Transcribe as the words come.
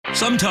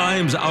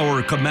Sometimes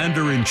our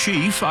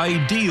commander-in-chief,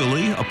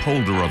 ideally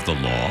upholder of the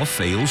law,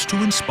 fails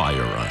to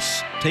inspire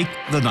us. Take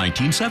the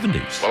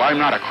 1970s. Well, I'm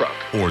not a crook.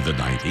 Or the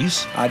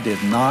 90s. I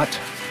did not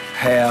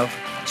have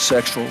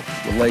sexual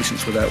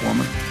relations with that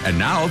woman. And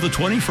now the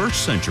 21st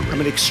century.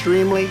 I'm an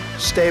extremely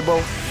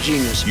stable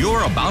genius.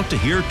 You're about to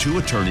hear two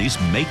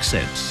attorneys make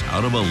sense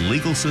out of a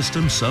legal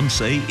system some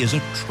say is a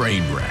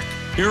train wreck.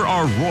 Here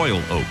are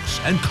Royal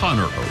Oakes and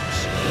Connor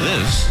Oakes.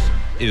 This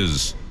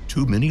is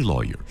Too Many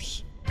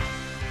Lawyers.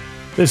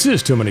 This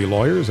is Too Many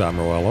Lawyers. I'm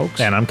Royal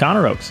Oakes. And I'm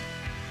Connor Oakes.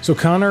 So,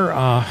 Connor,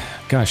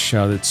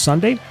 it's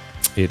Sunday.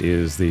 It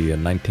is the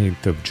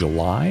 19th of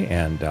July,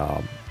 and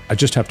I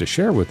just have to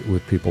share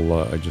with people,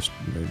 I just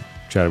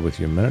chatted with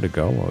you a minute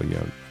ago. Well,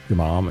 your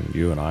mom and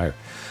you and I are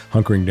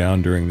hunkering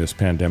down during this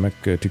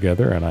pandemic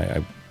together, and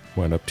I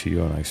went up to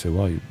you and I said,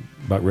 well, you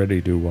about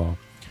ready to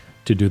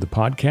do the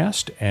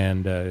podcast?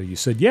 And you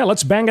said, yeah,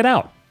 let's bang it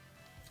out.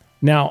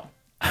 Now,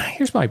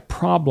 here's my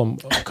problem,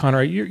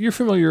 Connor. You're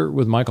familiar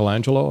with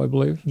Michelangelo, I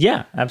believe?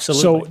 Yeah,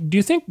 absolutely. So do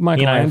you think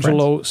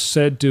Michelangelo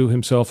said to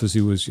himself as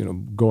he was,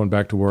 going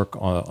back to work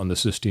on the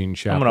Sistine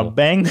Chapel, I'm going to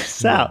bang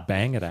this out.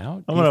 Bang it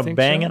out? I'm going to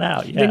bang it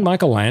out, yeah. You think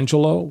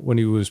Michelangelo, when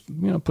he was,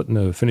 putting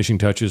the finishing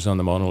touches on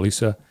the Mona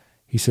Lisa,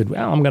 he said,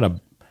 well, I'm going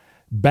to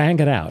bang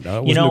it out.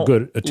 It wasn't a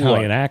good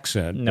Italian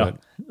accent. No,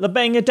 the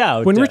bang it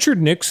out. When Richard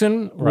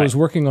Nixon was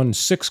working on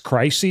 6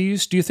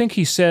 Crises, do you think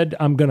he said,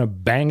 I'm going to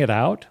bang it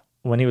out?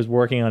 When he was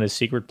working on his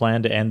secret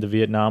plan to end the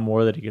Vietnam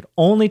War that he could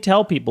only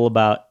tell people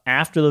about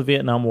after the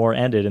Vietnam War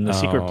ended, and the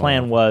secret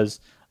plan was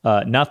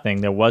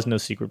nothing. There was no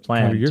secret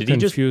plan. Connor, Did he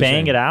just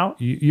bang it out?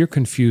 You're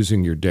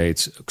confusing your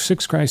dates.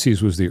 6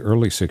 Crises was the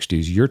early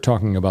 60s. You're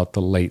talking about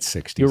the late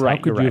 60s. You're right.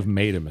 How could you have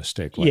made a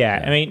mistake like that?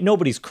 Yeah, I mean,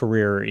 nobody's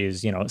career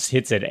is,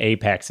 hits at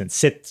apex and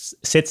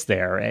sits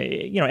there.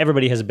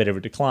 Everybody has a bit of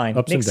a decline.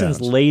 Ups and Nixon's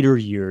downs. later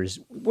years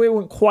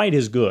weren't quite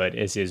as good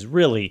as his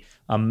really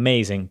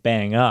amazing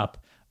bang up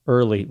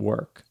early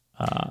work.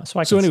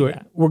 So anyway,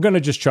 we're going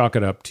to just chalk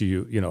it up to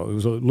you. It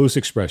was a loose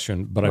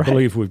expression, but I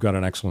believe we've got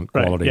an excellent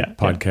quality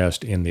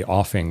podcast in the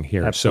offing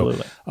here.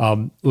 Absolutely.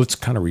 So let's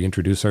kind of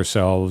reintroduce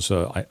ourselves.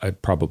 I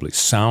probably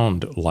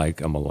sound like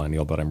a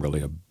millennial, but I'm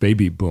really a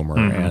baby boomer,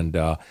 and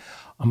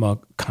I'm a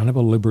kind of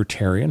a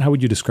libertarian. How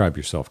would you describe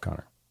yourself,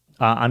 Connor?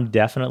 I'm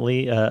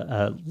definitely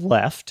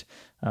left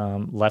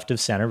of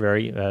center,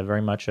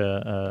 very much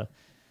on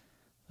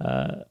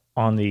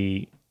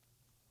the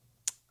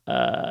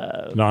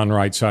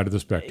non-right side of the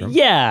spectrum.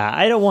 Yeah,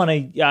 I don't want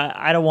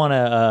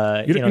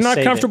to. You're not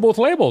comfortable with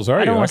labels,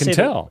 are you? I can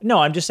tell. No,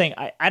 I'm just saying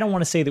I don't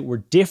want to say that we're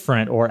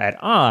different or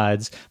at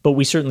odds, but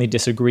we certainly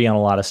disagree on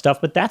a lot of stuff.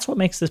 But that's what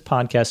makes this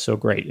podcast so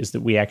great, is that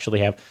we actually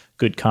have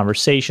good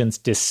conversations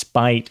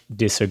despite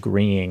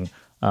disagreeing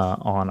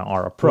on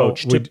our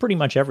approach to pretty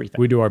much everything.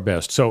 We do our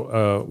best.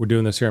 So we're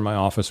doing this here in my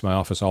office. My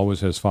office always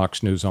has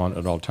Fox News on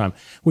at all time.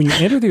 When you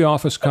enter the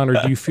office, Connor,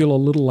 do you feel a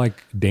little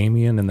like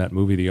Damien in that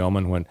movie, The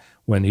Omen,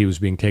 when he was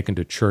being taken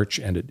to church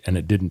and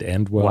it didn't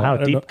end well? Wow,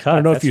 deep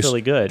cut. That's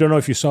really good. Don't know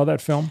if you saw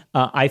that film.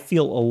 I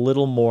feel a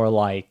little more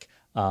like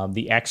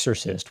The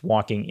Exorcist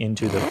walking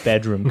into the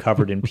bedroom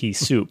covered in pea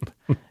soup.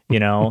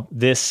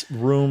 This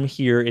room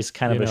here is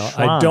kind of a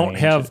shrine. I don't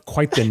have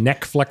quite the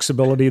neck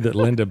flexibility that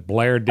Linda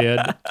Blair did.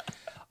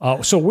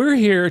 So we're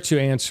here to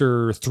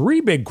answer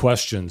 3 big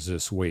questions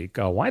this week.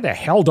 Why the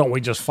hell don't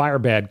we just fire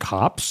bad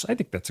cops? I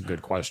think that's a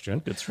good question.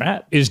 Good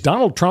strat. Is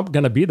Donald Trump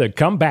going to be the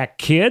comeback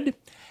kid?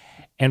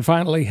 And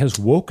finally, has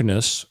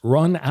wokeness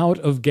run out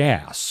of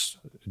gas?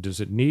 Does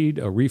it need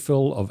a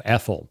refill of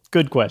ethyl?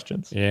 Good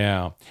questions.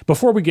 Yeah.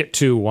 Before we get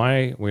to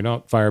why we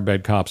don't fire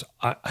bad cops,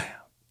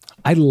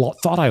 I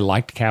thought I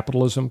liked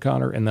capitalism,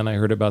 Connor, and then I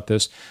heard about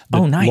this.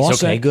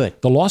 Nice. Okay,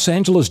 good. The Los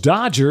Angeles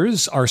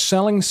Dodgers are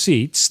selling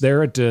seats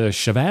there at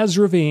Chavez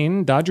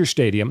Ravine Dodger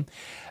Stadium,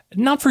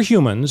 not for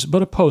humans,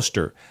 but a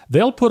poster.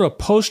 They'll put a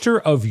poster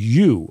of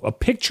you, a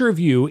picture of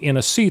you in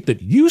a seat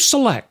that you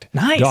select.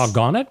 Nice.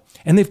 Doggone it.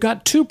 And they've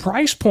got 2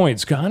 price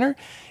points, Connor.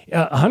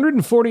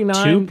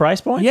 $149. 2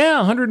 price points?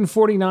 Yeah,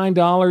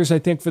 $149, I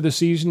think, for the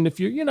season. If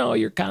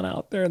you're kind of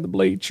out there in the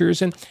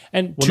bleachers and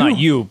not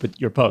you, but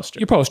your poster.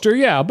 Your poster,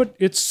 yeah, but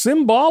it's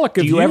symbolic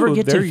of you. Do you ever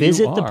get There to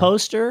visit the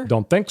poster?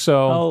 Don't think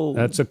so. Oh.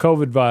 That's a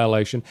COVID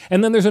violation.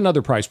 And then there's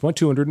another price point,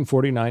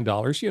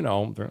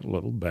 $249. They're a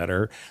little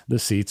better. The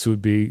seats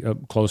would be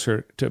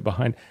closer to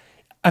behind.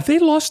 Have they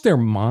lost their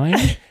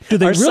mind? Do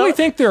they really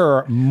think there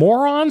are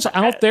morons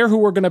out there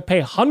who are going to pay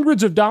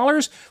hundreds of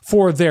dollars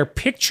for their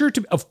picture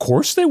to? Of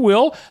course they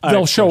will.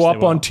 They'll show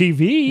up on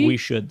TV. We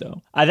should,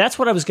 though. That's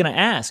what I was going to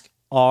ask.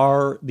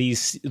 Are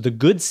these the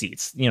good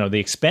seats? The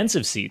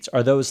expensive seats.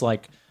 Are those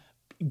like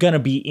going to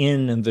be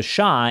in the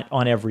shot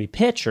on every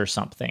pitch or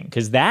something?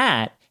 Because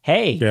that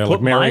hey, Yeah,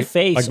 put my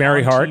face like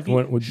Mary on Hart.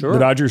 TV. When Sure. the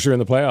Dodgers are in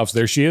the playoffs,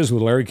 there she is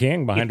with Larry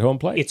King behind home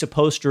plate. It's a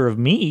poster of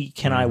me.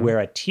 Can I wear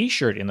a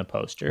T-shirt in the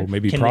poster? Or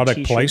maybe Can product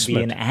the T-shirt placement.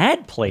 be an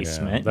ad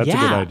placement? That's a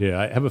good idea.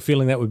 I have a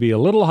feeling that would be a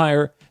little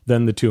higher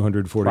than the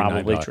 $249.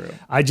 Probably true.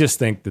 I just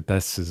think that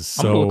this is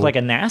so... I'm gonna look like a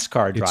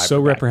NASCAR driver. It's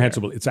so back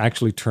reprehensible. It's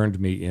actually turned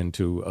me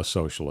into a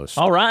socialist.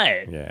 there. All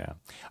right. Yeah.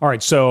 All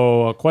right.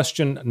 So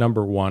question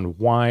number one,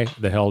 why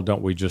the hell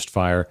don't we just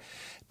fire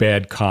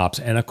bad cops?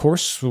 And of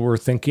course, we're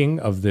thinking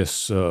of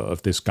this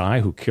guy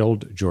who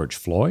killed George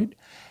Floyd.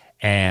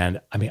 And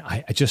I mean,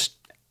 I just,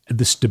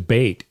 this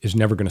debate is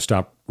never going to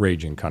stop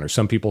raging, Connor.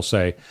 Some people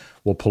say,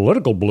 well,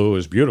 political blue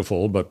is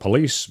beautiful, but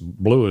police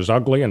blue is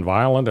ugly and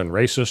violent and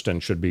racist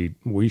and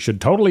we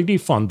should totally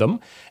defund them.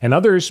 And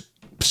others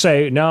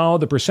say, no,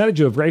 the percentage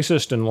of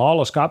racist and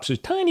lawless cops is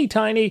tiny,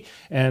 tiny,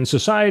 and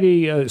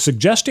society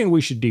suggesting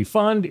we should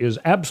defund is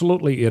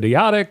absolutely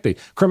idiotic. The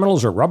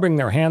criminals are rubbing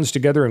their hands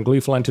together in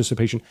gleeful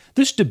anticipation.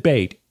 This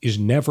debate is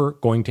never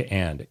going to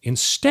end.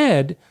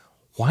 Instead,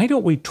 why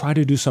don't we try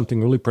to do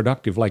something really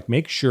productive, like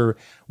make sure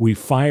we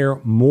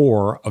fire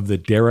more of the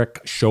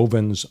Derek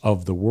Chauvins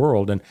of the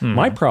world? And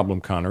my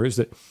problem, Connor, is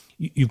that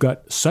you've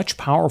got such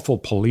powerful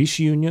police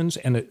unions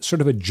and a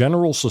sort of a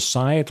general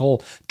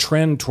societal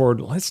trend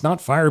toward let's not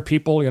fire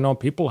people,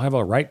 people have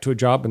a right to a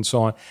job and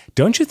so on.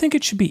 Don't you think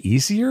it should be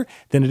easier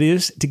than it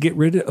is to get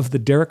rid of the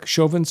Derek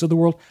Chauvins of the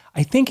world?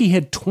 I think he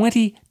had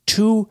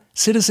 22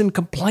 citizen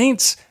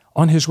complaints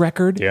on his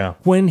record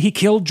when he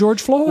killed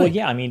George Floyd. Well,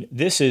 yeah, I mean,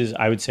 this is,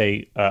 I would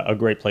say, a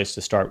great place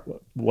to start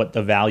what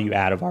the value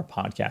add of our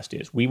podcast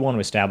is. We want to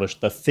establish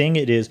the thing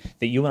it is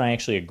that you and I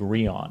actually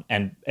agree on.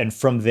 And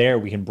from there,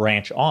 we can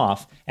branch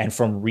off. And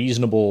from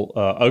reasonable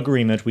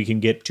agreement, we can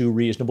get to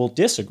reasonable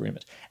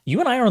disagreement. You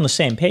and I are on the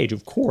same page.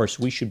 Of course,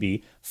 we should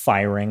be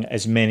firing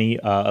as many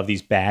of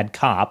these bad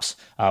cops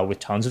with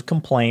tons of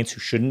complaints who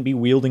shouldn't be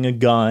wielding a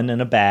gun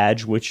and a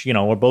badge, which,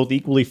 are both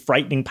equally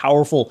frightening,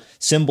 powerful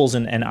symbols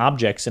and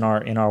objects in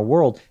our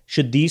world.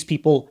 Should these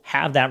people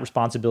have that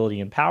responsibility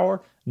and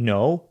power?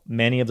 No,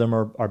 many of them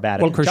are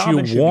bad at their job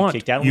and should be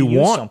kicked out. You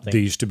want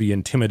these to be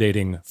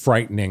intimidating,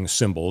 frightening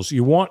symbols.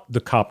 You want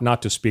the cop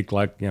not to speak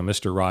like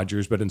Mr.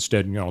 Rogers, but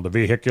instead, the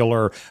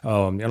vehicular,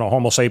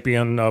 Homo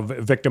sapien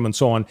victim and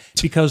so on.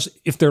 Because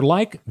if they're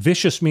like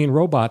vicious, mean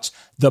robots,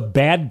 the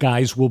bad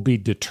guys will be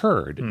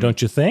deterred.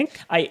 Don't you think?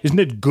 Isn't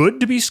it good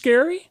to be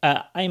scary?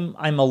 I'm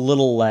a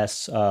little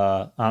less.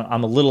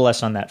 I'm a little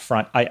less on that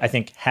front. I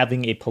think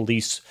having a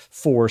police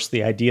force,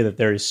 the idea that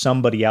there is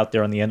somebody out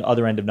there on the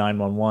other end of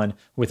 911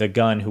 with a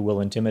gun who will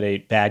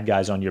intimidate bad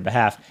guys on your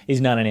behalf, is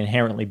not an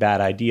inherently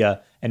bad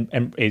idea, and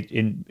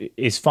it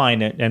is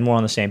fine, and we're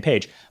on the same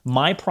page.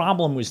 My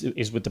problem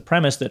is with the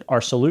premise that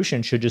our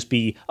solution should just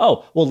be,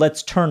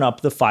 let's turn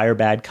up the fire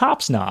bad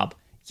cops knob.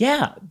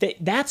 Yeah,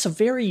 that's a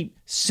very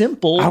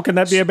simple. How can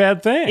that be a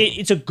bad thing?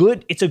 It's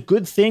a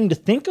good thing to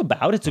think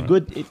about. It's a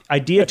good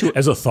idea to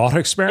as a thought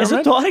experiment. As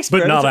a thought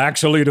experiment, but not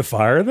actually to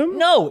fire them.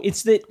 No,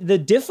 it's that the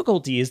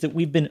difficulty is that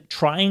we've been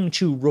trying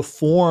to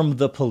reform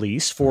the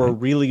police for a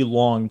really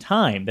long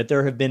time. That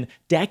there have been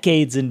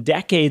decades and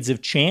decades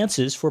of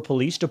chances for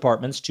police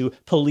departments to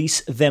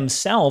police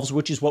themselves,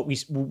 which is what we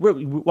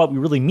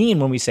really mean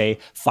when we say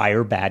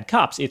fire bad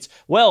cops. It's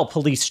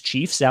police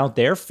chiefs out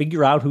there,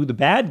 figure out who the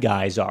bad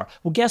guys are.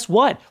 Well, guess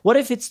what? What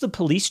if it's the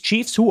police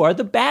chiefs who are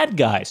the bad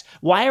guys?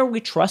 Why are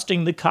we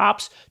trusting the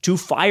cops to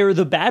fire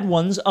the bad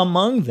ones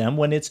among them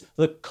when it's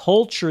the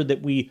culture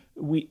that we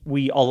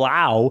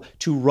allow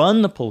to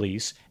run the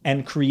police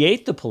and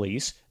create the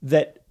police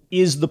that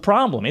is the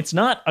problem? It's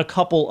not a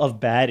couple of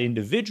bad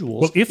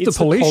individuals. Well, if the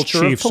police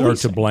chiefs are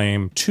to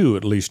blame too,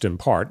 at least in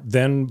part,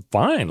 then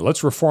fine,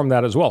 let's reform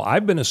that as well.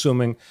 I've been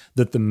assuming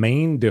that the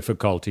main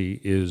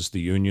difficulty is the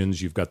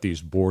unions. You've got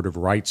these board of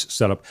rights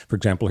set up. For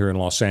example, here in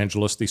Los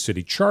Angeles, the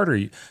city charter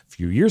a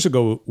few years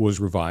ago was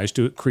revised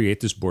to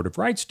create this board of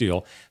rights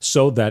deal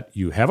so that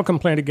you have a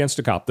complaint against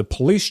a cop. The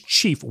police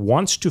chief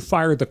wants to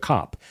fire the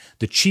cop.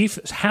 The chief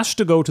has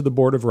to go to the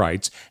board of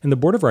rights, and the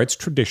board of rights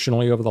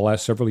traditionally over the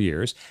last several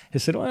years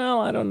has said,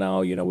 I don't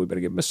know, we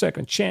better give him a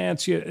second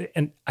chance.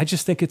 And I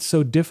just think it's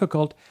so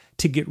difficult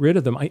to get rid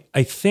of them.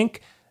 I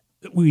think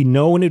that we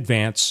know in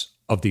advance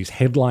of these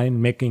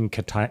headline-making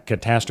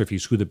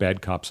catastrophes who the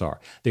bad cops are.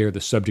 They are the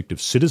subject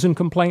of citizen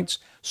complaints,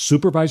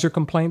 supervisor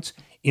complaints,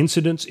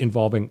 incidents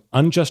involving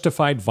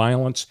unjustified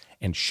violence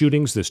and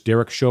shootings. This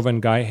Derek Chauvin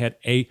guy had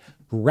a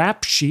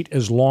rap sheet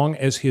as long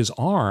as his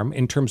arm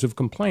in terms of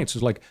complaints.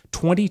 It's like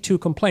 22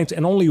 complaints,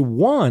 and only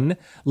one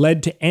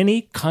led to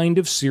any kind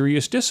of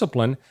serious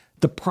discipline.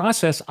 The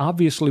process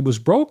obviously was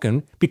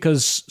broken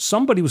because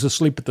somebody was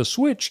asleep at the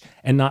switch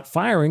and not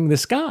firing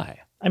this guy.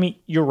 I mean,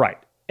 you're right.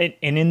 And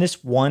in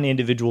this one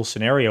individual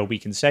scenario, we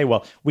can say,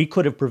 we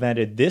could have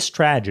prevented this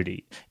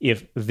tragedy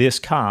if this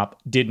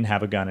cop didn't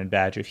have a gun and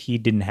badge, if he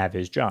didn't have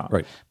his job.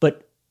 Right.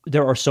 But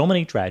there are so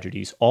many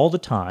tragedies all the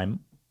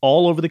time,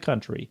 all over the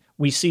country.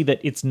 We see that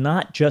it's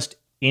not just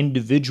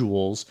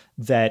individuals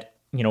that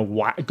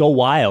go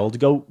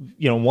wild,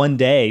 one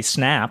day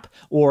snap,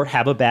 or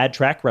have a bad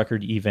track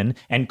record even,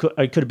 and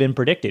could have been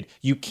predicted.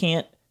 You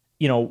can't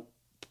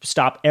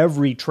stop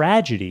every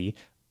tragedy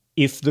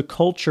if the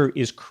culture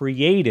is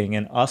creating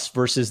an us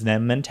versus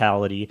them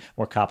mentality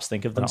where cops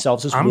think of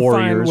themselves as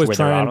warriors, where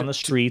they're out on the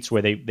streets,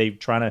 where they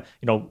trying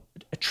to,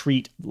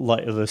 treat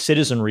the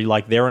citizenry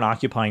like they're an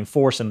occupying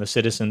force and the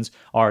citizens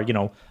are,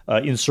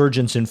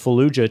 insurgents in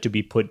Fallujah to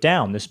be put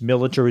down. This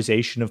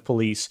militarization of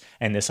police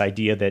and this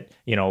idea that,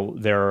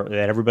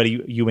 that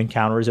everybody you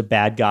encounter is a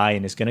bad guy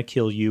and is going to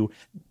kill you.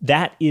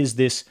 That is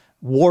this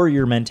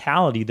warrior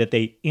mentality that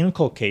they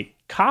inculcate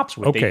cops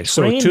with. Okay,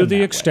 so to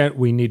the extent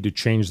we need to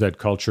change that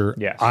culture,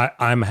 yes.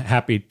 I'm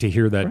happy to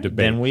hear that debate.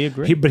 Then we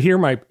agree. But here's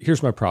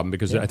my problem,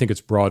 because I think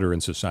it's broader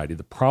in society.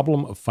 The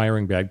problem of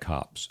firing bad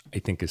cops, I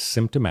think, is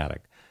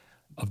symptomatic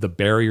of the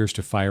barriers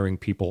to firing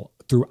people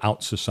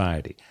throughout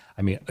society.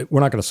 I mean,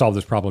 we're not going to solve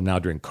this problem now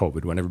during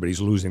COVID when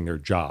everybody's losing their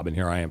job. And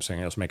here I am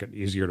saying, let's make it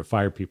easier to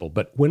fire people.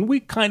 But when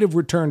we kind of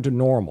return to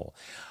normal,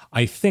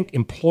 I think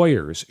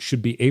employers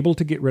should be able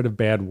to get rid of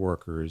bad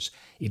workers.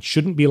 It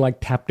shouldn't be like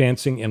tap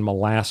dancing in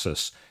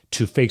molasses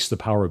to face the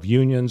power of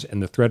unions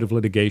and the threat of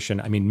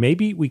litigation. I mean,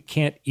 maybe we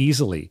can't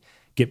easily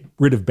get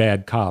rid of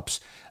bad cops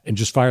and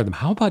just fire them.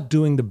 How about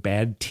doing the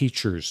bad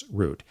teachers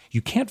route?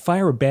 You can't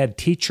fire a bad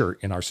teacher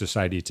in our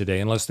society today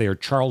unless they are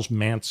Charles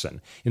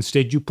Manson.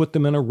 Instead, you put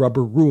them in a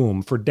rubber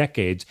room for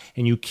decades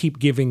and you keep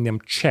giving them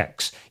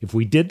checks. If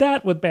we did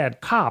that with bad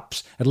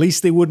cops, at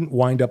least they wouldn't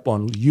wind up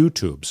on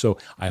YouTube. So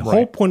I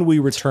hope when we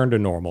return to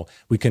normal,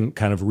 we can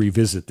kind of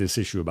revisit this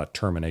issue about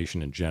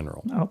termination in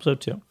general. I hope so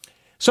too.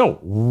 So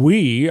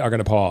we are going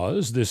to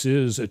pause. This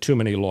is Too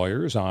Many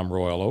Lawyers. I'm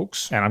Royal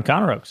Oakes. And I'm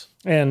Connor Oakes.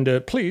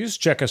 And please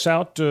check us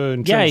out.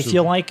 If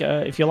you like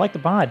the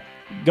pod,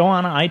 go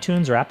on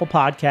iTunes or Apple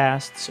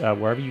Podcasts,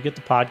 wherever you get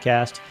the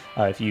podcast.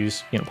 If you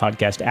use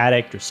Podcast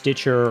Addict or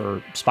Stitcher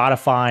or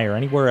Spotify or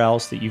anywhere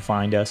else that you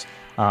find us,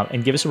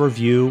 and give us a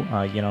review.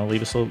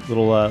 Leave us a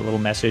little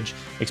message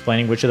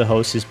explaining which of the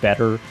hosts is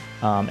better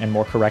and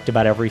more correct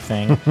about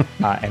everything,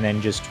 and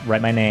then just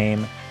write my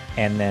name.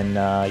 And then,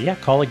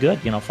 call it good.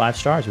 5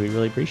 stars. We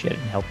really appreciate it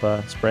and help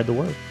spread the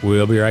word.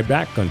 We'll be right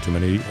back on Too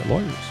Many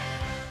Lawyers.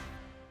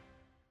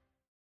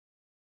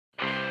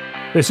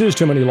 This is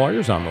Too Many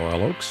Lawyers. I'm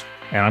Royal Oakes.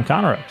 And I'm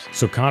Connor Oakes.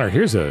 So, Connor,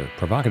 here's a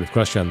provocative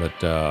question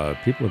that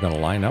people are going to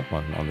line up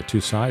on the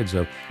two sides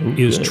of.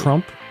 Is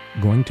Trump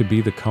going to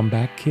be the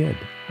comeback kid?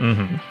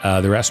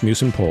 Mm-hmm. The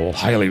Rasmussen poll,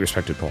 highly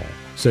respected poll,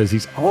 says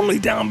he's only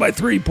down by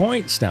 3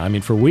 points now. I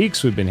mean, for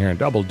weeks we've been hearing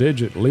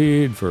double-digit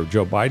lead for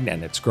Joe Biden,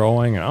 and it's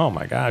growing. And oh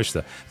my gosh,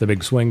 the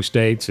big swing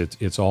states,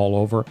 it's all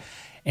over.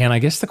 And I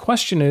guess the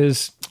question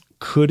is,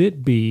 could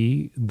it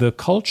be the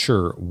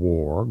culture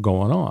war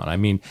going on? I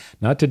mean,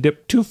 not to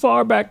dip too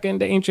far back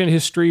into ancient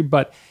history,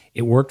 but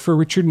it worked for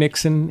Richard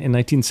Nixon in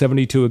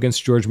 1972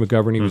 against George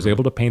McGovern. He was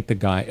able to paint the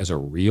guy as a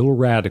real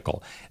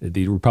radical.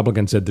 The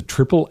Republicans said the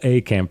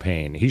AAA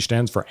campaign. He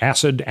stands for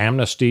acid,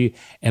 amnesty,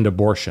 and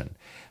abortion.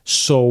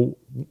 So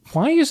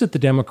why is it the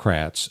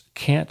Democrats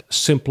can't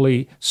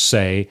simply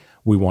say,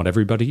 we want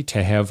everybody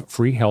to have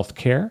free health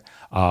care.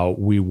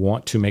 We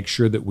want to make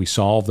sure that we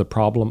solve the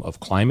problem of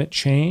climate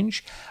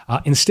change.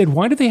 Instead,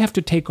 why do they have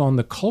to take on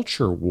the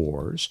culture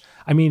wars?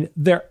 I mean,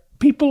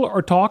 people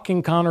are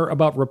talking, Connor,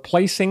 about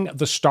replacing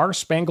the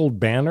Star-Spangled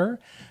Banner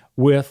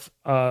with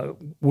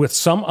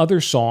some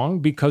other song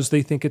because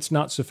they think it's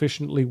not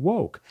sufficiently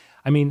woke.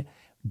 I mean,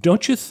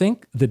 don't you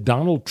think that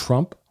Donald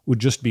Trump would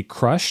just be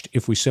crushed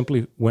if we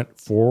simply went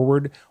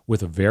forward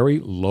with a very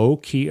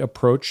low-key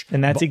approach?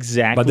 And that's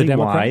exactly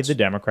why the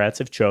Democrats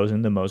have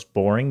chosen the most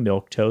boring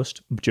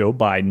milquetoast Joe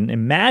Biden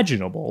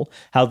imaginable,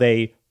 how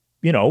they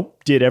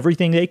did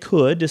everything they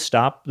could to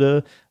stop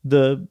the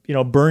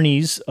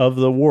Bernies of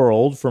the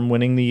world from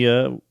winning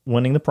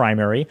the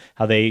primary,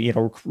 how they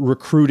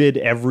recruited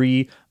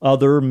every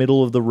other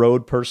middle of the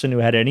road person who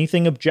had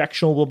anything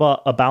objectionable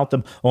about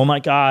them. Oh my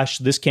gosh,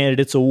 this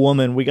candidate's a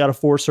woman, we got to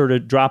force her to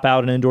drop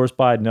out and endorse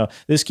Biden. No,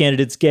 this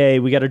candidate's gay,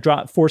 we got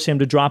to force him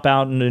to drop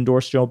out and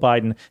endorse Joe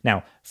Biden.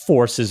 Now,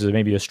 force is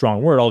maybe a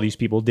strong word. All these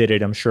people did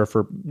it, I'm sure,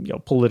 for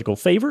political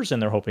favors,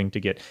 and they're hoping to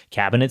get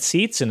cabinet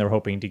seats, and they're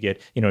hoping to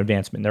get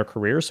advancement in their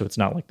career. So it's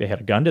not like they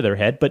had a gun to their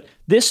head. But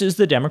this is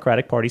the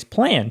Democratic Party's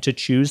plan, to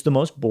choose the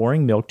most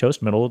boring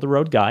milquetoast middle of the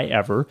road guy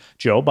ever,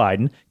 Joe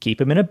Biden, keep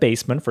him in a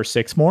basement for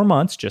 6 more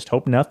months, just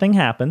hope nothing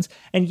happens.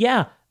 And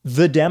yeah,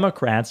 the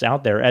Democrats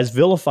out there, as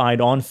vilified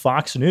on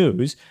Fox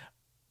News,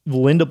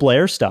 Linda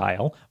Blair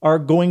style, are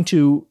going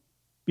to,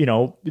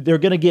 they're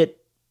going to get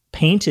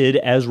painted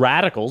as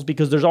radicals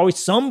because there's always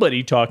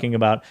somebody talking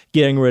about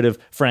getting rid of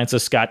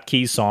Francis Scott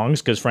Key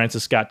songs because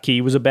Francis Scott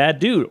Key was a bad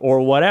dude or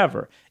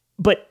whatever.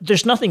 But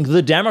there's nothing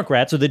the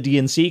Democrats or the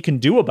DNC can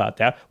do about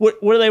that.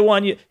 What do they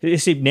want you? They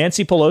say,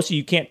 Nancy Pelosi,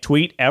 you can't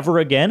tweet ever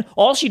again.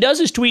 All she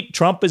does is tweet,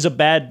 Trump is a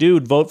bad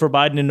dude, vote for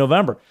Biden in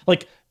November.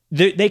 Like,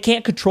 they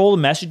can't control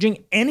the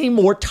messaging any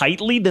more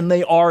tightly than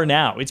they are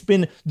now. It's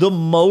been the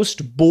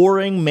most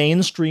boring,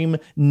 mainstream,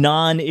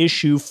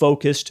 non-issue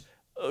focused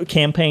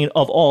campaign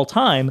of all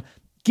time,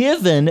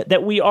 given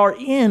that we are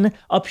in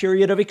a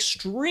period of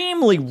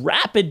extremely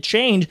rapid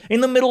change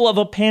in the middle of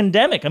a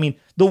pandemic. I mean,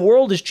 The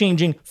world is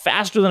changing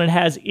faster than it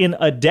has in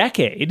a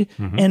decade,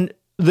 and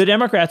the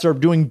Democrats are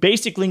doing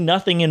basically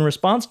nothing in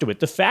response to it.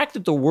 The fact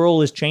that the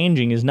world is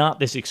changing is not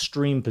this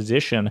extreme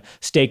position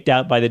staked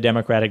out by the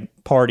Democratic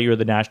Party or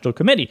the National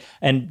Committee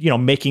and,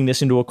 making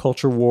this into a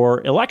culture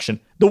war election.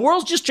 The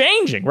world's just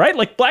changing, right?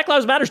 Like Black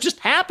Lives Matter is just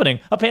happening.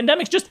 A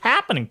pandemic's just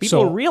happening.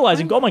 People are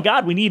realizing, oh my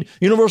God, we need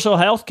universal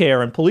health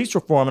care and police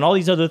reform and all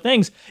these other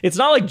things. It's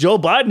not like Joe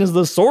Biden is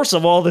the source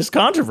of all this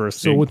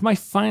controversy. So with my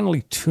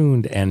finely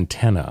tuned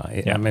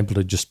antenna, I'm able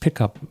to just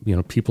pick up,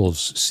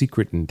 people's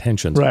secret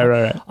intentions.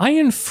 Right. I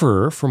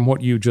infer from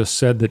what you just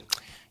said that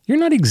you're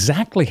not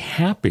exactly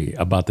happy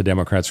about the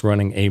Democrats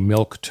running a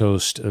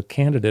milquetoast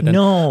candidate. And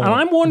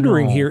I'm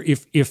wondering here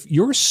if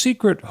your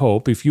secret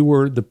hope, if you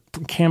were the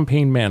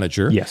campaign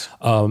manager,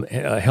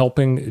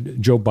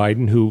 helping Joe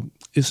Biden, who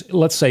is,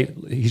 let's say,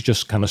 he's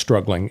just kind of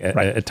struggling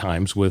at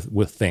times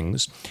with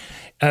things.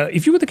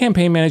 If you were the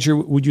campaign manager,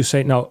 would you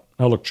say, now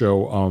look,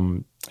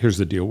 Joe, here's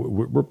the deal.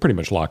 We're pretty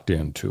much locked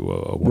into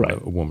a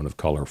woman of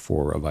color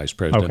for a vice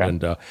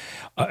president. And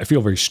I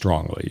feel very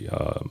strongly,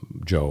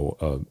 Joe,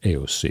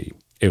 AOC.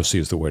 AOC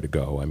is the way to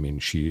go. I mean,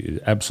 she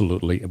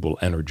absolutely will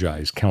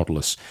energize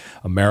countless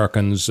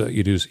Americans.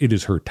 It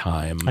is her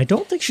time. I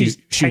don't think she's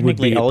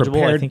technically eligible.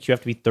 Prepared. I think you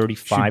have to be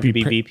 35 to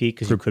be VP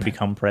because you could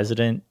become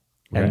president,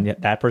 and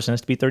that person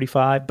has to be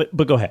 35.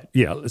 But go ahead.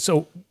 Yeah.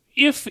 So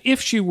if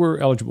she were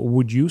eligible,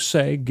 would you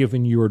say,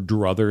 given your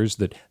druthers,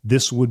 that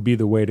this would be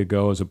the way to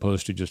go as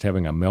opposed to just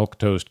having a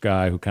milquetoast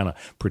guy who kind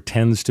of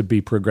pretends to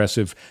be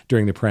progressive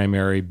during the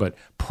primary, but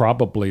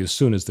probably as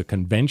soon as the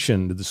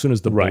convention, as soon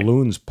as the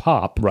balloons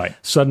pop,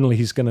 suddenly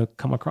he's going to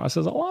come across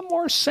as a lot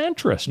more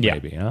centrist,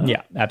 maybe. Huh?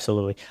 Yeah,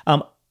 absolutely.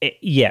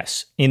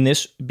 Yes, and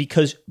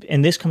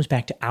this comes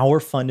back to our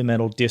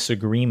fundamental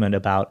disagreement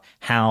about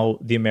how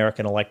the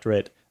American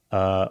electorate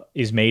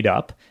is made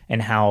up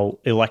and how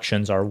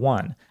elections are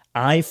won.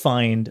 I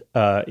find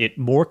it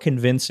more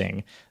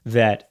convincing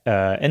that,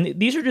 and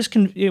these are just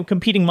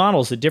competing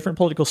models that different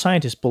political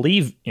scientists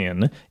believe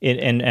in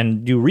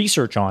and do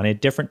research on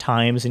at different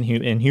times in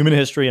human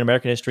history and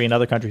American history and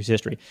other countries'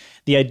 history.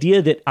 The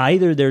idea that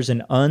either there's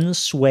an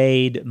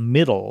unswayed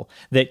middle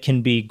that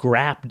can be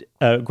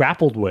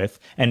grappled with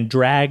and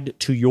dragged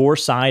to your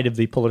side of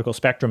the political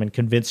spectrum and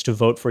convinced to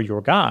vote for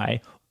your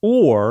guy,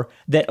 or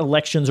that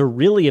elections are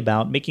really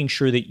about making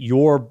sure that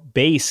your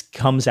base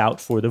comes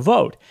out for the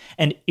vote.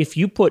 And if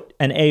you put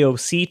an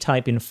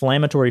AOC-type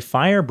inflammatory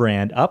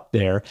firebrand up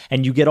there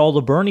and you get all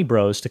the Bernie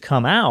bros to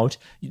come out,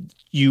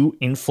 you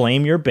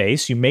inflame your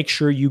base, you make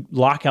sure you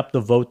lock up the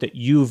vote that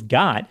you've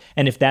got,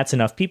 and if that's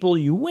enough people,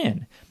 you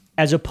win.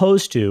 As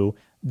opposed to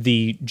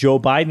the Joe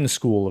Biden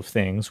school of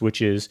things,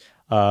 which is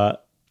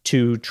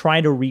to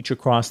try to reach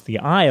across the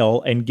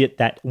aisle and get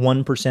that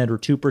 1% or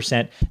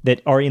 2%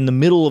 that are in the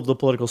middle of the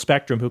political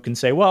spectrum who can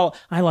say, well,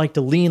 I like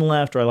to lean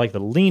left or I like to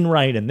lean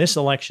right. In this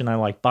election, I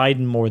like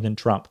Biden more than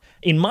Trump.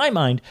 In my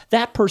mind,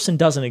 that person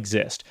doesn't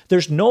exist.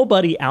 There's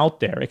nobody out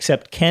there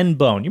except Ken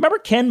Bone. You remember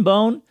Ken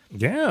Bone?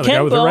 Yeah, the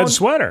guy with the red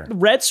sweater.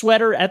 Red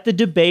sweater at the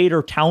debate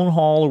or town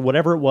hall or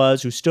whatever it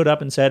was, who stood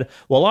up and said,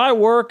 well, I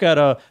work at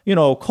a,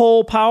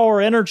 coal power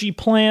energy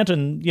plant.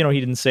 And, he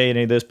didn't say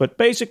any of this, but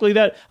basically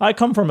that I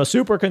come from a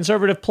super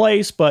conservative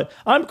place, but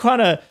I'm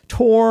kind of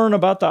torn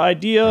about the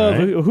idea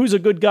of who's a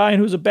good guy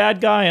and who's a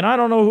bad guy. And I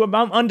don't know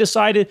I'm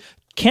undecided.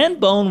 Ken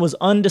Bone was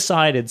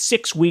undecided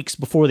 6 weeks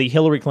before the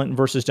Hillary Clinton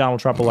versus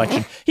Donald Trump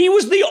election. He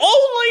was the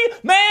only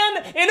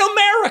man in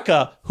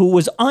America who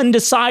was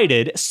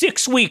undecided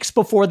 6 weeks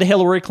before the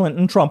Hillary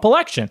Clinton-Trump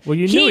election. Well,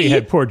 you knew he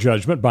had poor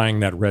judgment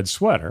buying that red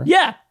sweater.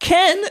 Yeah,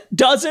 Ken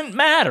doesn't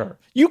matter.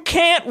 You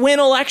can't win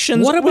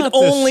elections with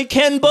only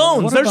Ken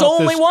Bones. There's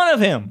only one of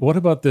him. What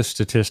about this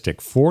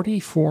statistic?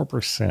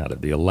 44%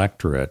 of the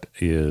electorate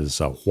is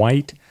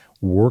white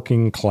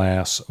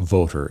working-class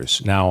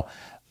voters. Now,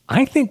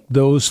 I think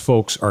those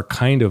folks are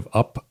kind of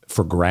up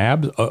for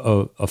grabs.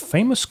 A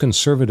famous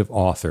conservative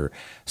author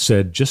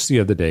said just the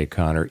other day,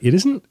 Connor, it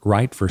isn't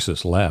right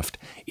versus left.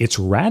 It's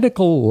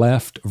radical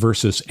left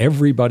versus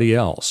everybody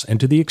else. And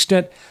to the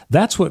extent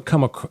that's what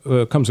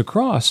comes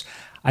across,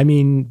 I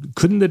mean,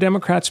 couldn't the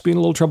Democrats be in a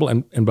little trouble?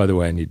 And by the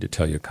way, I need to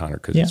tell you, Connor,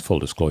 because it's full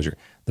disclosure,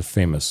 the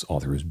famous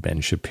author is Ben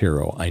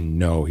Shapiro. I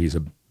know he's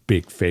a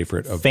big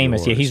favorite of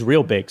yours. Yeah, he's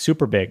real big,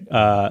 super big,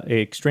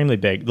 extremely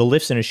big. The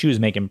lifts in his shoes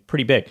make him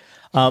pretty big.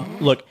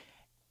 Look,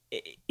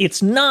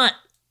 it's not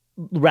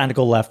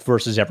radical left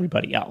versus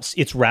everybody else.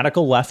 It's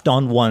radical left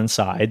on one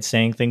side,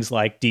 saying things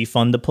like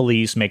defund the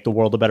police, make the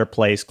world a better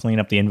place,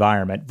 clean up the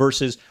environment,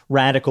 versus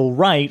radical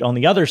right on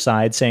the other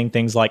side, saying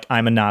things like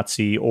I'm a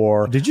Nazi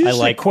or Did you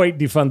equate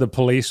defund the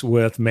police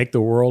with make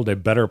the world a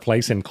better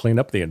place and clean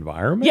up the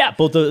environment? Yeah,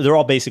 but they're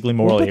all basically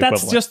morally equivalent.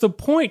 But that's just the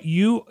point.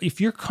 If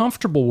you're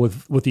comfortable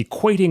with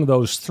equating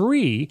those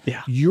three,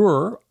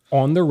 you're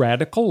on the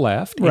radical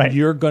left, and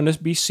you're going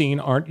to be seen,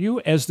 aren't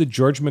you, as the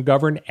George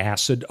McGovern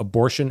acid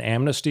abortion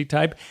amnesty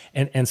type,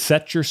 and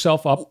set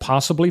yourself up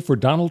possibly for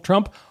Donald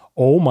Trump?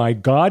 Oh my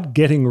God,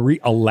 getting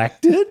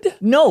reelected?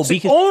 No,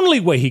 because the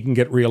only way he can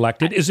get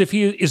reelected is if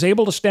he is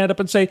able to stand up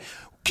and say,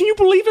 Can you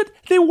believe it?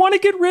 They want to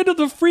get rid of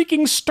the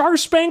freaking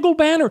Star-Spangled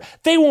Banner.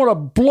 They want to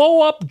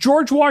blow up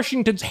George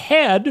Washington's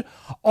head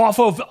off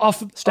of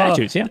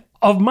statues,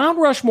 of Mount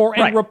Rushmore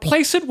and Right.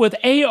 replace it with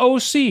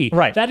AOC.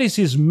 Right. That is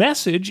his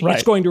message. Right.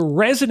 It's going to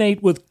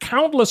resonate with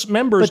countless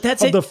members But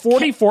that's of it. the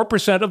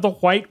 44% of the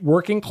white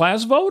working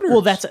class voters.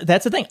 Well, that's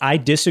the thing. I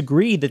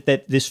disagree that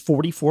this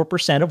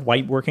 44% of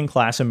white working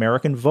class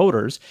American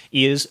voters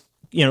is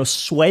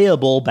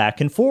swayable back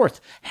and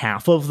forth.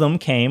 Half of them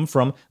came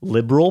from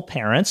liberal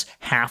parents.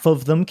 Half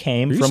of them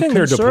came you from saying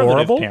they're conservative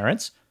deplorable?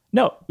 parents.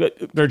 No,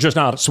 They're just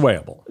not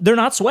swayable. they're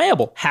not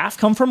swayable. Half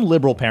come from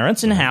liberal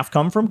parents and half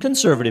come from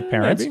conservative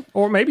parents. Maybe.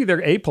 Or maybe they're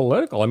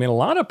apolitical. I mean, a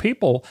lot of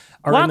people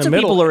are in Lots the of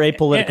middle. people are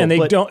apolitical,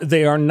 And but-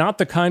 they are not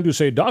the kind who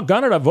say,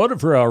 doggone it, I voted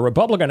for a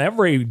Republican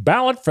every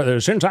ballot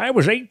since I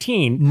was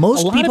 18.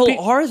 Most A lot of people pe-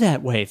 are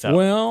that way, though.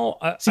 Well,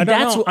 I See, don't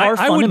that's know. our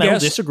I would fundamental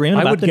guess, disagreement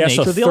I about would the guess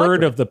nature a of the third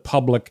electorate. of the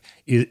public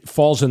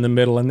falls in the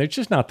middle, and they're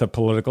just not the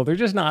political. They're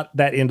just not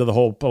that into the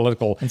whole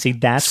political And see,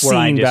 that's where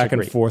I scene back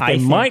and disagree. forth. I They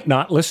think- might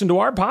not listen to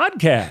our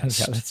podcast.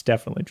 Yeah, that's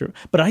definitely true.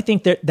 But I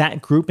think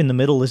that group in the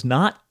middle is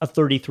not a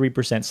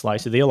 33%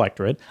 slice of the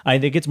electorate. I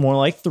think it's more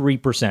like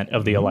 3%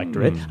 of the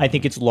electorate. I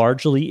think it's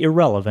largely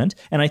irrelevant.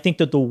 And I think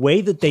that the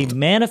way that they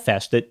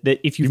manifest that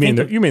if you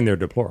think You mean they're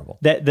deplorable?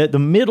 that the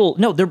middle,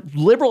 no, they're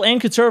liberal and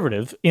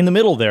conservative in the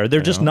middle there.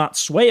 They're just not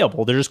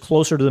swayable. They're just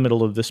closer to the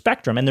middle of the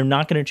spectrum, and they're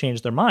not going to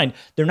change their mind.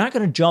 They're not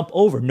going to jump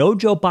over. No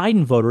Joe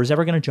Biden voter is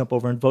ever going to jump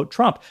over and vote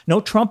Trump. No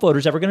Trump voter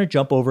is ever going to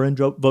jump over and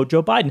vote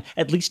Joe Biden,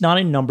 at least not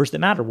in numbers that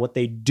matter. What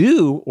they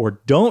do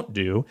or don't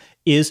do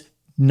is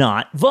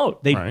not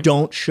vote. They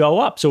don't show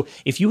up. So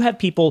if you have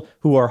people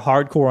who are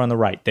hardcore on the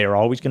right, they're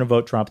always going to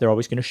vote Trump. They're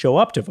always going to show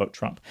up to vote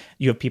Trump.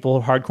 You have people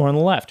who are hardcore on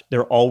the left.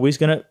 They're always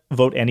going to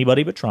vote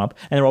anybody but Trump,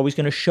 and they're always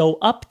going to show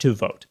up to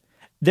vote.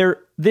 They're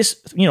this,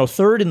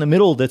 third in the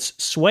middle that's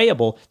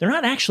swayable. They're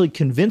not actually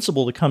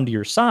convincible to come to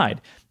your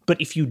side.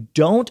 But if you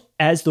don't,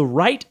 as the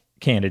right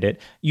candidate,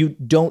 you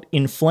don't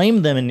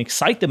inflame them and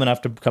excite them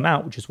enough to come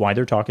out, which is why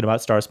they're talking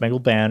about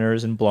Star-Spangled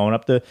Banners and blowing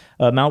up the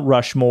Mount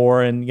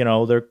Rushmore, and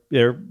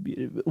they're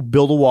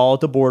build a wall at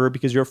the border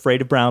because you're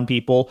afraid of brown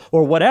people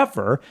or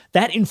whatever.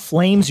 That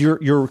inflames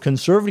your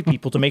conservative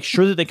people to make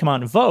sure that they come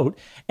out and vote.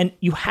 And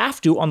you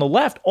have to, on the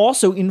left,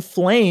 also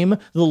inflame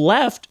the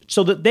left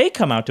so that they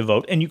come out to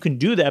vote. And you can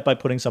do that by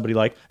putting somebody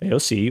like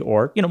AOC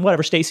or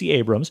whatever, Stacey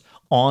Abrams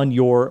on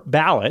your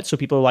ballot, so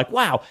people are like,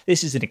 wow,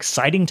 this is an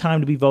exciting time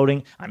to be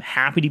voting. I'm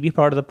happy to be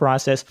part of the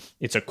process.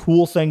 It's a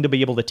cool thing to be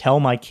able to tell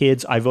my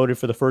kids I voted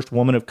for the first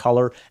woman of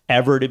color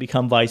ever to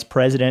become vice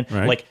president.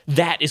 Right. Like,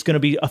 that is going to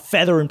be a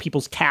feather in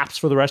people's caps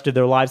for the rest of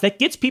their lives. That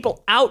gets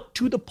people out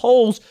to the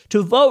polls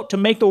to vote, to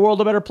make the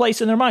world a better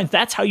place in their minds.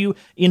 That's how you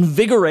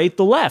invigorate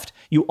the left.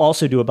 You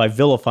also do it by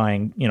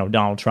vilifying,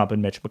 Donald Trump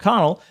and Mitch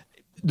McConnell.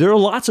 There are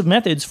lots of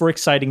methods for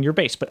exciting your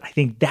base, but I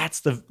think that's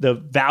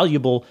the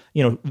valuable,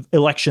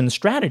 election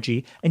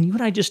strategy. And you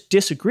and I just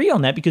disagree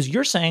on that, because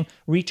you're saying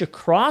reach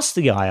across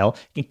the aisle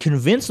and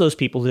convince those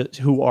people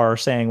who are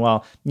saying,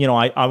 well,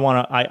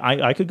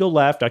 I could go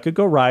left, I could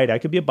go right, I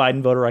could be a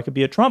Biden voter, I could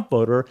be a Trump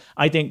voter.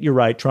 I think you're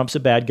right. Trump's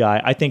a bad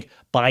guy. I think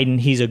Biden,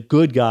 he's a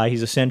good guy,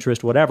 he's a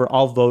centrist, whatever.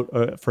 I'll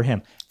vote for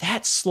him.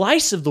 That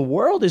slice of the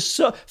world is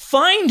so.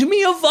 Find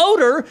me a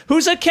voter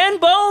who's a Ken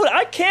Bone.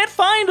 I can't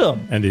find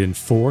him. And in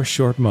 4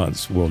 short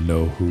months, we'll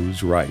know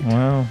who's right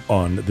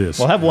on this.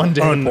 We'll have one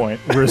data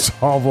point.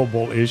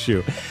 Unresolvable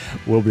issue.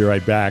 We'll be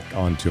right back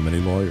on Too Many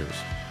Lawyers.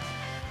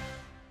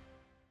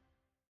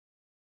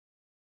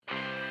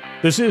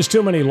 This is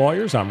Too Many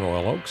Lawyers. I'm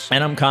Royal Oakes.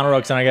 And I'm Connor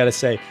Oakes, and I got to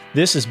say,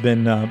 this has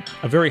been a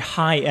very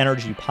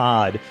high-energy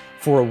pod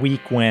for a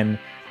week when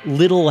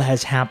little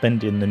has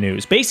happened in the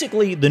news.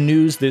 Basically, the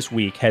news this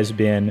week has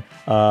been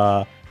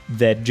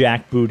that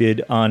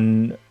jackbooted,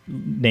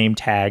 unnamed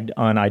tagged,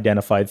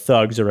 unidentified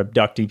thugs are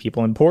abducting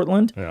people in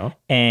Portland. Yeah.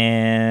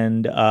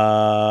 And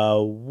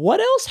what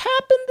else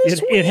happened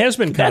this week? It has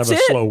been kind of a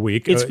slow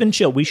week. It's been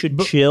chill. We should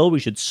chill. We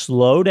should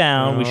slow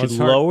down. No, we should it's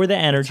hard. lower the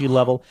energy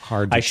level.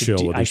 Hard to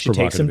chill with I these should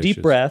take some provocative deep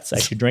issues. breaths. I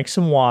should drink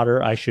some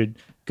water. I should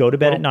go to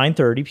bed at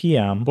 9:30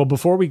 p.m. Well,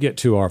 before we get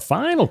to our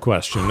final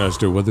question as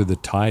to whether the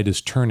tide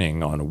is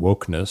turning on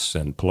wokeness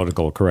and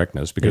political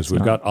correctness, because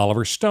we've got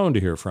Oliver Stone to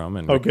hear from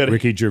and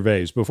Ricky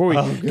Gervais. Before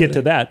we get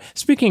to that,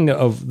 speaking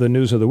of the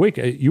news of the week,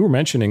 you were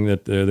mentioning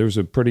that there was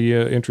a pretty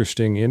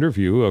interesting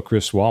interview.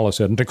 Chris Wallace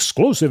had an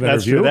exclusive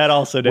That's interview. true. That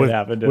also did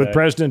happen today. With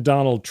President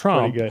Donald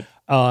Trump. Pretty good.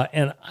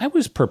 And I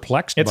was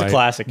perplexed It's by, a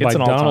classic. It's by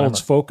an all-timer. Donald's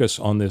focus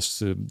on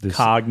this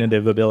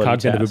Cognitive ability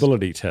test.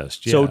 ability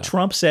test. Yeah. So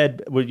Trump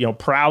said,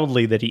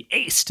 proudly that he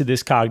aced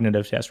this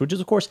cognitive test, which is,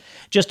 of course,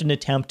 just an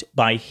attempt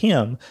by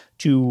him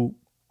to,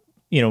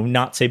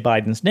 not say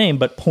Biden's name,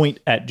 but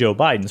point at Joe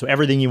Biden. So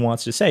everything he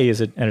wants to say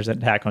is an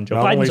attack on Joe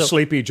Not Biden. only So-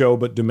 Sleepy Joe,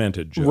 but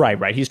Demented Joe.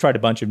 Right. He's tried a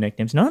bunch of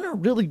nicknames. None are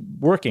really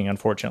working,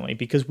 unfortunately,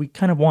 because we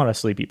kind of want a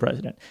sleepy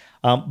president.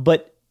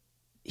 But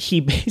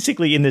he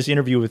basically, in this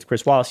interview with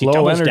Chris Wallace, he Low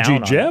doubles energy down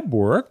on it. Jeb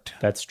worked.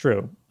 That's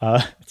true.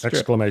 It's true.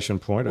 Exclamation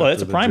point. Well, after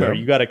it's a the primary.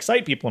 Jeb. You got to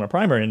excite people in a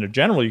primary. And in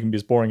general, you can be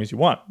as boring as you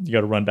want. You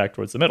got to run back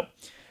towards the middle.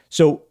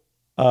 So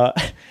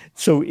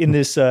So in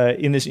this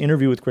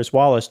interview with Chris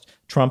Wallace,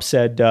 Trump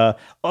said,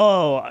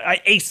 "Oh,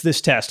 I aced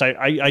this test.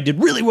 I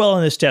did really well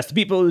in this test.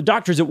 The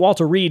doctors at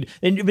Walter Reed,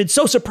 and you've been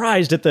so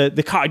surprised at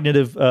the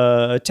cognitive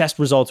test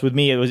results with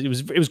me. It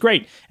was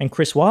great." And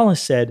Chris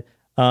Wallace said,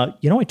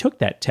 "I took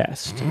that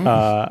test.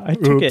 I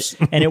took it,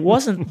 and it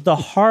wasn't the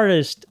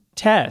hardest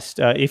test.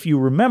 If you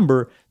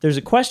remember, there's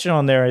a question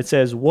on there. It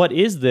says, 'What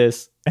is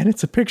this?' And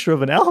it's a picture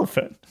of an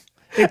elephant."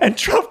 And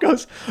Trump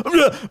goes,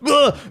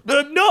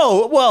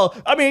 "No. Well,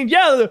 I mean,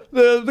 yeah,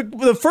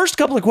 the first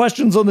couple of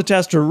questions on the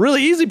test are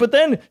really easy, but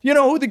then,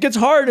 it gets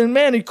hard, and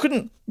man, he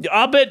couldn't.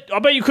 I'll bet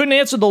you couldn't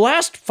answer the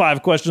last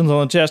 5 questions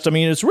on the test. I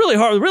mean, it's really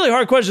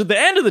hard questions at the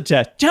end of the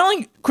test."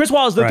 Telling Chris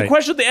Wallace that the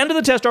questions at the end of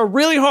the test are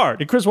really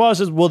hard. And Chris Wallace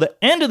says, "Well, the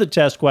end of the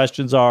test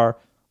questions are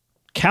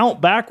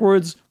count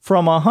backwards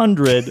from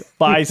 100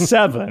 by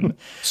 7.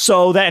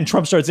 So that," and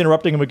Trump starts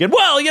interrupting him again.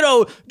 "Well,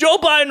 Joe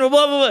Biden, blah,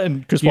 blah, blah."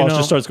 And Chris Wallace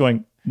just starts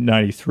going,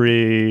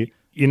 93,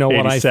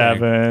 what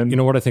 87. I think? You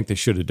know what I think they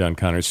should have done,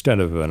 Connor?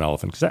 Instead of an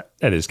elephant, because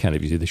that is kind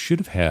of easy. They should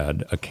have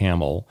had a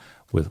camel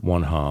with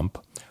 1 hump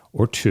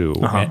or 2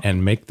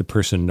 and make the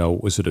person know,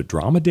 was it a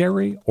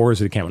dromedary or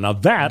is it a camel? Now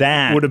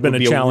that would have been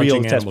a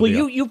challenging test. Well,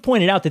 you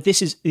pointed out that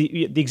this is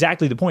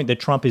exactly the point that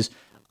Trump is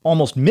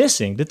almost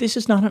missing, that this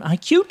is not an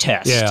IQ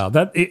test. Yeah,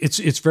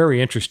 it's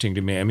very interesting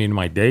to me. I mean,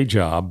 my day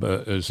job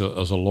as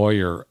a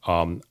lawyer,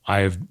 I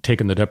have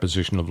taken the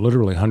deposition of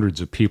literally hundreds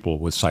of people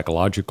with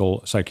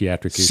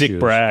psychiatric issues. Sick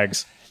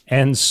brags.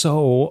 And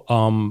so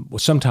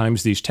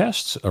sometimes these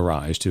tests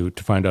arise to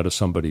find out if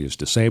somebody is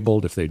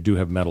disabled, if they do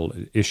have mental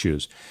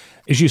issues.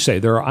 As you say,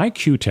 there are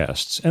IQ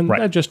tests, and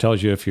that just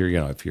tells you if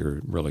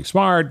you're really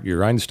smart,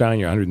 you're Einstein,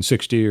 you're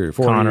 160, or you're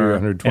 40, Connor, or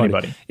 120.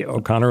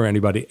 Anybody. Connor or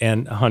anybody,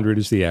 and 100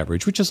 is the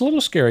average, which is a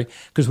little scary,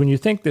 because when you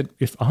think that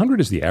if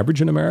 100 is the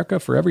average in America,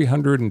 for every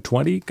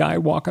 120 guy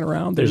walking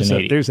around, there's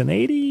an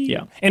 80.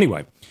 Yeah.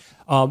 Anyway,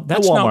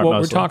 that's not what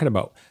we're talking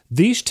about.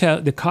 These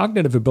the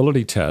cognitive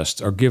ability tests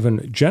are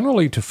given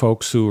generally to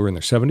folks who are in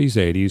their 70s,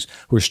 80s,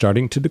 who are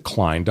starting to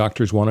decline.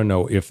 Doctors want to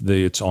know if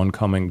it's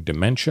oncoming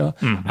dementia,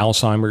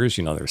 Alzheimer's.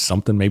 There's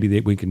something maybe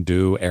that we can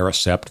do.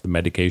 Aricept, the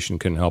medication,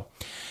 can help.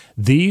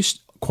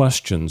 These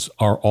questions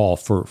are all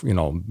for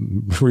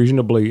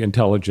reasonably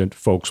intelligent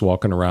folks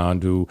walking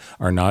around who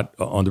are not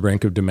on the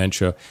brink of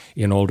dementia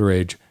in older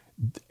age.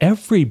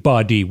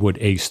 Everybody would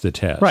ace the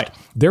test. Right.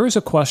 There is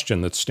a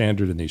question that's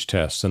standard in these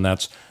tests, and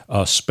that's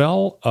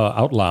spell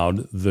out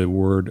loud the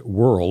word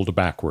world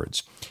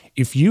backwards.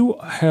 If you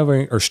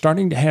are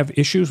starting to have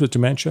issues with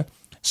dementia,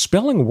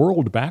 spelling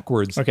world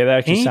backwards that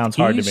actually sounds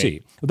hard to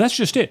me. That's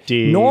just it.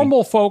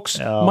 Normal folks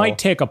might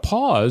take a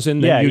pause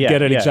and then you'd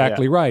get it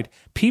exactly right.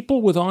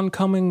 People with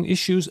oncoming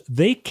issues,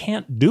 they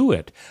can't do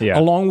it,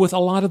 along with a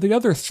lot of the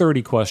other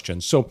 30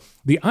 questions. So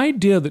the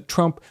idea that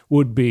Trump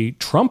would be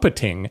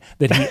trumpeting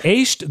that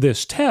he aced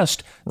this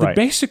test, that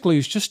basically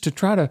is just to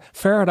try to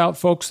ferret out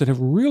folks that have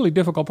really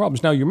difficult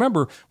problems. Now, you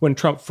remember when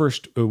Trump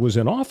first was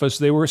in office,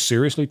 they were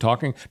seriously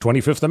talking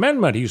 25th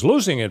Amendment. He's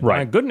losing it.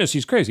 My goodness,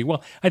 he's crazy.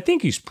 Well, I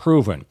think he's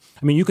proven.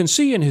 I mean, you can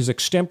see in his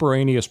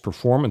extemporaneous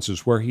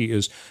performances where he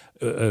is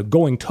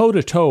going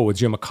toe-to-toe with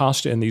Jim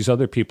Acosta and these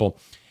other people,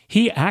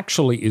 he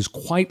actually is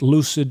quite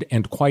lucid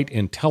and quite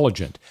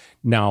intelligent.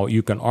 Now,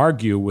 you can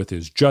argue with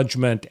his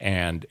judgment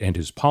and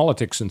his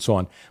politics and so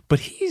on, but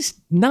he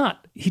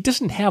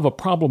doesn't have a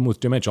problem with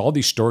dementia. All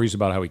these stories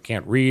about how he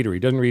can't read or he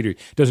doesn't read or he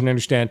doesn't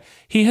understand.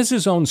 He has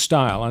his own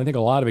style, and I think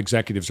a lot of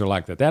executives are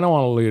like that. They don't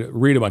want to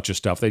read a bunch of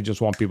stuff. They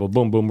just want people,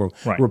 boom, boom,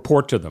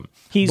 report to them.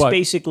 He's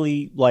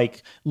basically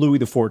like Louis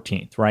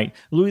XIV, right?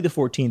 Louis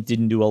XIV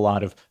didn't do a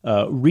lot of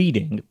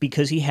reading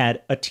because he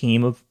had a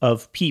team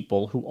of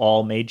people who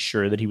all made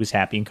sure that he was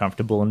happy and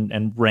comfortable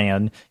and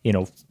ran,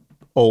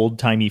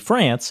 old-timey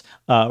France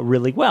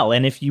really well.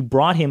 And if you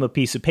brought him a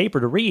piece of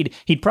paper to read,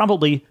 he'd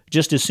probably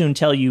just as soon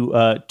tell you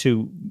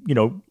to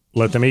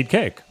let them eat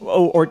cake.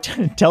 Or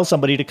tell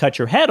somebody to cut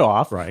your head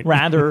off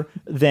rather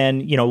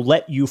than,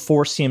 let you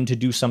force him to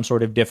do some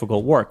sort of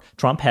difficult work.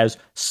 Trump has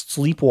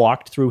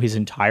sleepwalked through his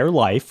entire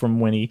life from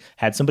when he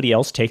had somebody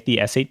else take the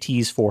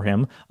SATs for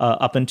him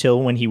up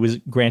until when he was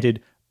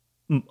granted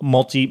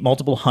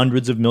multiple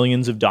hundreds of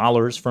millions of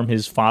dollars from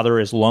his father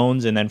as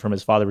loans and then from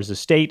his father's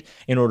estate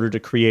in order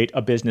to create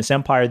a business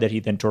empire that he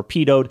then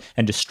torpedoed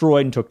and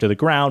destroyed and took to the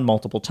ground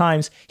multiple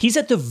times. He's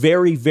at the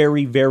very,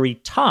 very, very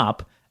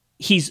top.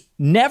 He's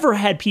never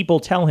had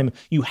people tell him,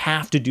 you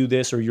have to do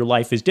this or your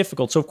life is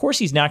difficult. So, of course,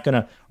 he's not going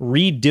to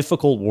read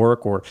difficult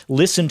work or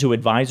listen to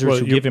advisors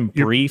who give him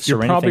briefs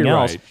or anything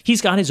else. Right.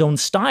 He's got his own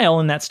style,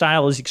 and that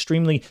style is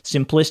extremely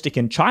simplistic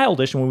and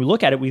childish. And when we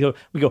look at it, we go,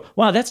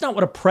 wow, that's not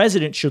what a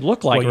president should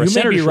look like or a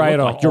senator should look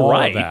like. You're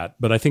right. That,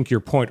 but I think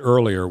your point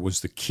earlier was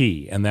the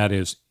key, and that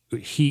is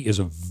he is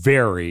a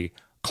very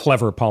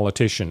clever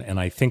politician, and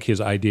I think his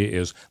idea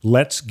is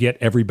let's get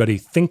everybody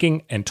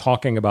thinking and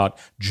talking about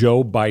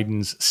Joe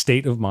Biden's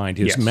state of mind,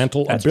 his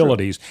mental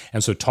abilities,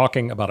 and so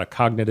talking about a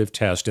cognitive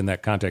test in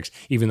that context,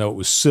 even though it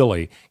was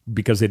silly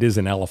because it is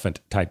an elephant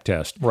type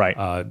test. Right.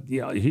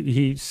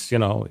 He's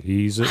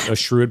a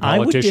shrewd politician. I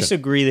would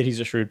disagree that he's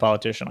a shrewd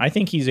politician. I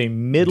think he's a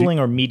middling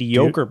or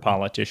mediocre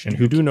politician.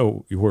 You do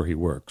know where he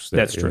works.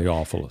 That's in true.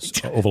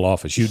 The Oval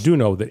Office. You do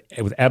know that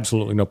with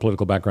absolutely no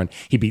political background,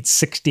 he beat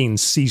 16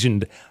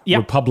 seasoned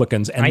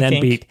Republicans and then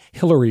beat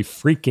Hillary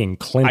freaking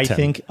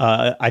Clinton.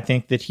 I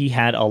think that he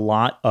had a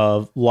lot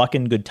of luck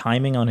and good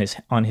timing on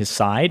his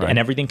side, and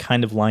everything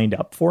kind of lined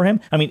up for him.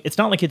 I mean, it's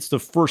not like it's the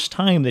first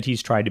time that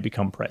he's tried to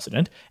become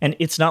president, and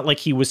it's not like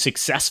he was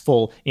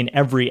successful in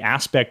every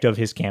aspect of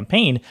his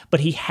campaign, but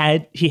he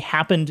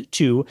happened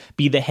to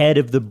be the head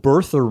of the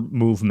birther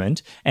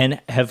movement and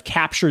have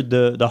captured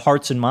the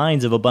hearts and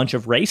minds of a bunch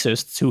of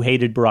racists who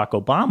hated Barack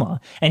Obama,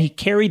 and he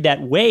carried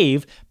that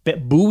wave,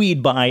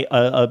 buoyed by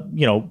a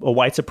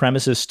white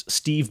supremacist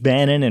Steve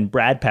Bannon and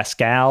Brad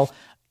Pascal,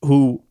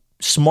 who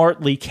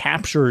smartly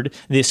captured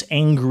this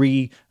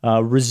angry,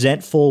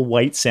 resentful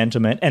white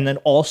sentiment, and then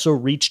also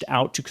reached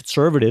out to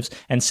conservatives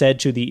and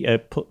said to the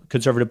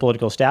conservative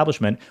political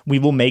establishment, we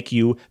will make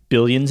you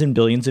billions and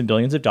billions and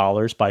billions of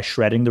dollars by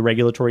shredding the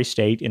regulatory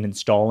state and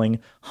installing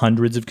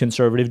hundreds of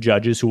conservative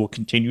judges who will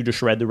continue to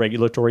shred the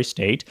regulatory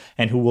state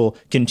and who will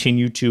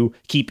continue to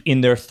keep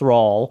in their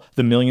thrall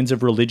the millions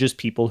of religious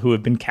people who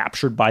have been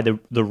captured by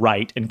the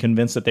right and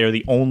convinced that they are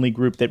the only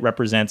group that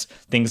represents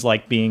things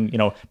like being,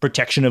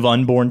 protection of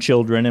unborn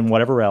children and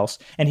whatever else.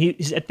 And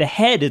he's at the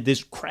head of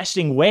this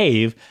cresting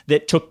wave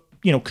that took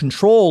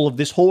control of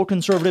this whole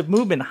conservative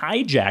movement,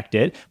 hijacked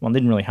it. Well,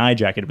 didn't really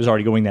hijack it. It was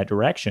already going that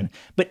direction.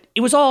 But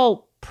it was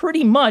all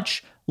pretty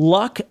much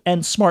luck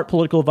and smart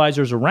political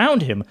advisors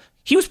around him.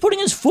 He was putting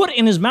his foot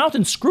in his mouth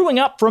and screwing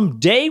up from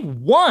day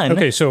one.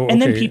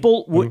 And then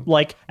people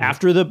would,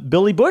 after the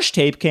Billy Bush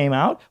tape came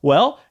out,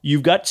 well,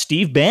 you've got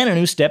Steve Bannon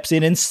who steps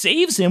in and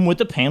saves him with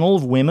a panel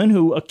of women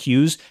who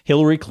accuse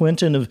Hillary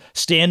Clinton of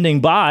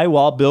standing by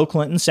while Bill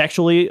Clinton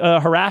sexually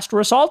harassed or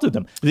assaulted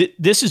them.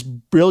 This is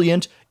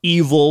brilliant,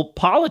 evil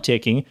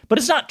politicking, but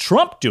it's not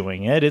Trump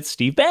doing it. It's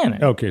Steve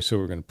Bannon. Okay, so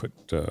we're going to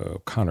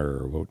put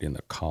Connor vote in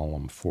the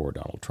column for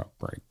Donald Trump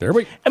right there.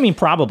 I mean,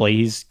 probably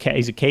he's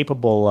a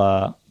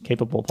capable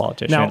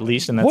politician now, at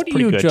least, and that's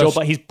pretty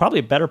good. He's probably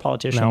a better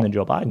politician than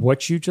Joe Biden.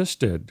 What you just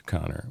did,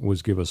 Connor,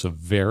 was give us a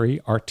very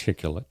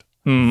articulate,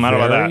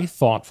 very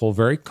thoughtful,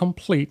 very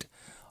complete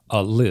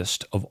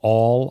list of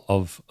all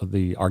of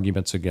the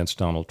arguments against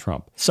Donald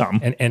Trump. Some.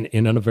 And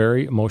in a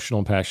very emotional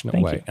and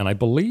passionate way. You. And I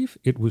believe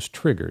it was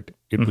triggered.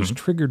 It was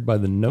triggered by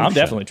the notion. I'm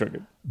definitely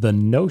triggered. The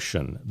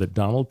notion that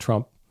Donald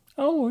Trump,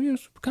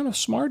 he's kind of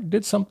smart,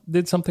 did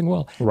something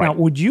well. Right. Now,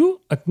 would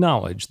you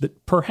acknowledge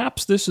that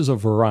perhaps this is a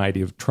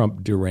variety of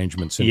Trump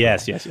derangement syndrome?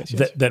 Yes.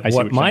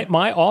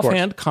 My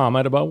offhand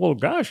comment about, well,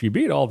 gosh, you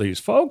beat all these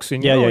folks,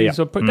 and he's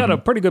got a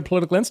pretty good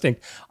political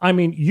instinct. I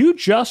mean, you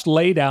just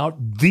laid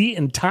out the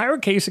entire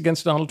case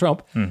against Donald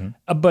Trump,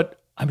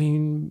 but I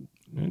mean,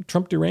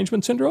 Trump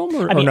derangement syndrome,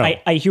 or no?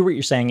 I hear what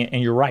you're saying,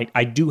 and you're right.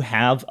 I do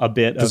have a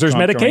bit of because there's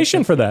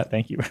medication for that.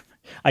 Thank you.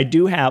 I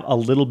do have a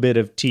little bit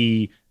of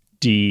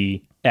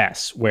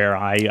TDS where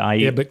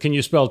I but can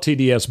you spell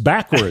TDS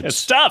backwards?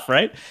 It's tough,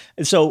 right?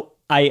 So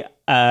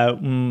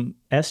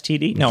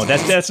STD? No,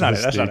 that's not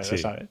it. That's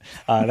not it.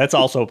 That's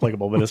also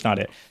applicable, but it's not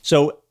it.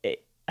 So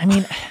I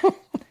mean,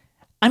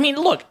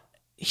 look,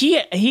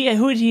 who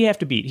did he have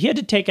to beat? He had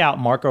to take out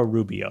Marco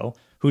Rubio,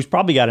 who's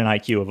probably got an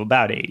IQ of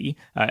about 80,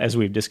 as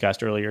we've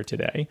discussed earlier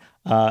today.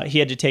 He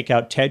had to take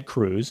out Ted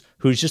Cruz,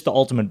 who's just the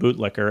ultimate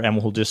bootlicker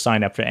and will just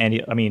sign up for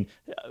any. I mean,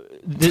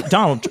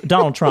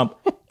 Donald Trump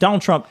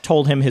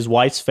told him his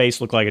wife's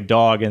face looked like a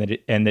dog,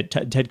 and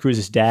that Ted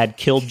Cruz's dad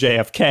killed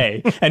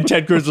JFK. And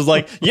Ted Cruz was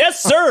like,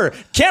 "Yes, sir.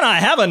 Can I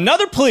have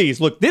another, please?"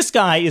 Look, this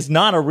guy is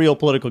not a real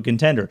political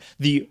contender.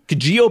 The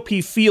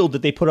GOP field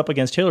that they put up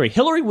against Hillary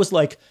was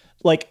like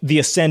the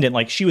ascendant,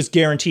 like she was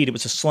guaranteed. It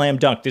was a slam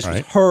dunk. This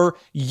was her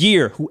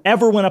year.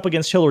 Whoever went up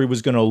against Hillary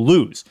was going to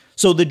lose.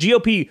 So the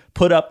GOP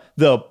put up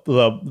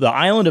the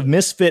island of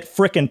misfit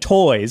frickin'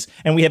 toys,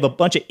 and we have a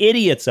bunch of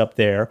idiots up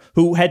there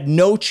who had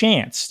no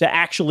chance to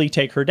actually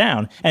take her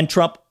down. And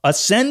Trump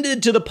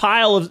ascended to the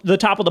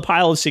top of the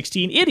pile of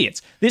 16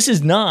 idiots. This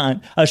is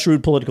not a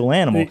shrewd political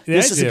animal.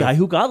 This is a guy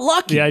who got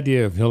lucky. The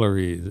idea of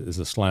Hillary is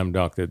a slam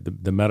dunk.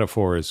 The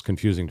metaphor is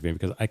confusing to me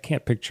because I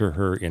can't picture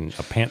her in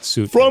a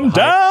pantsuit from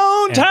downtown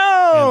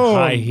and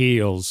high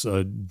heels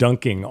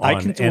dunking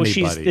on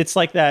anybody. It's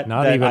like that.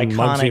 Not even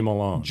iconic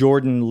Malone.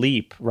 Jordan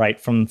leap, right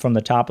from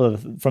the top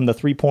from the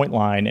 3-point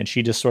line, and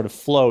she just sort of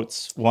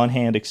floats, one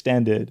hand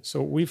extended.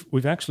 So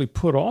we've actually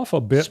put off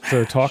a bit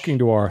talking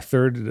to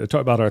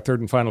about our third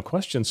and final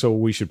question. So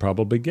we should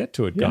probably get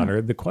to it,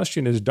 Connor. The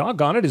question is,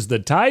 doggone it, is the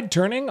tide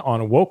turning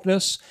on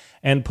wokeness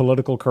and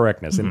political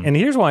correctness? And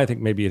here's why I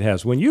think maybe it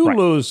has. When you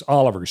lose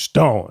Oliver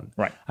Stone,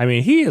 I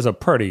mean, he is a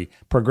pretty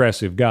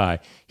progressive guy.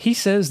 He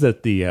says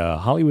that the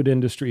Hollywood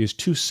industry is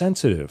too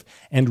sensitive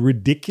and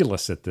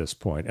ridiculous at this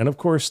point. And of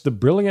course, the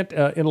brilliant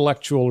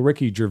intellectual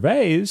Ricky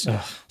Gervais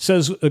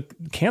says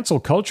cancel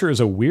culture is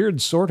a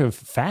weird sort of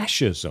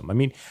fascism. I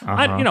mean,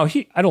 I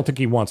don't think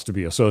he wants to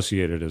be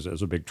associated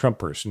as a big Trump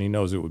person. He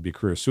knows it would be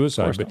career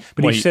suicide. But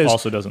well, he says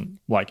also doesn't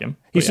like him.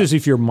 He says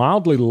if you're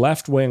mildly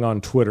left-wing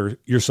on Twitter,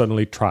 you're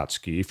suddenly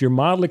Trotsky. If you're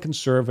mildly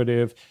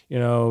conservative,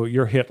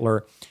 you're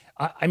Hitler.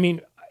 I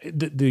mean,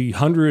 the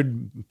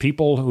 100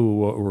 people who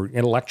were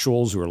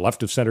intellectuals who were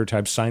left of center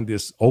types signed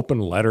this open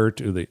letter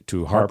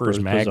to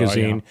Harper's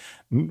Magazine.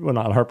 Bazaar, Well,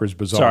 not Harper's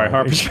Bazaar. Sorry,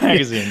 Harper's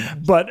Magazine.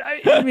 But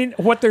I mean,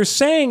 what they're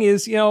saying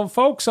is,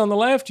 folks on the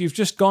left, you've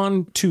just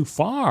gone too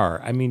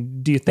far. I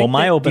mean, do you think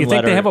think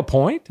they have a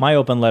point? My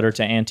open letter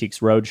to Antiques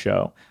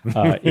Roadshow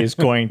is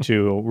going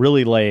to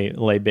really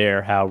lay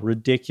bare how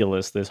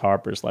ridiculous this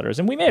Harper's letter is.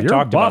 And we may have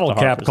talked about the bottle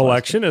cap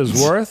collection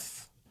is worth.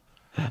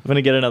 I'm going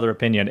to get another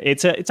opinion.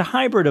 It's a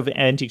hybrid of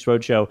Antiques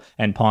Roadshow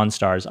and Pawn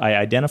Stars. I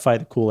identify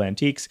the cool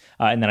antiques,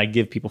 and then I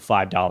give people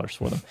 $5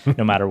 for them,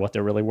 no matter what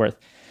they're really worth.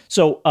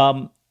 So,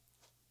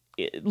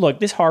 look,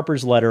 this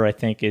Harper's letter, I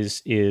think,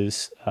 is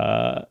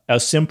a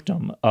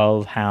symptom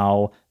of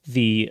how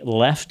the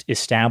left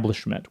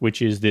establishment,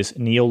 which is this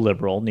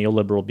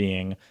neoliberal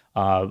being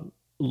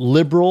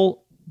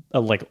liberal,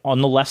 like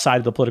on the left side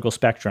of the political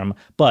spectrum,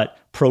 but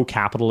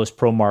pro-capitalist,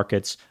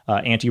 pro-markets,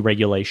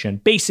 anti-regulation,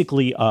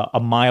 basically a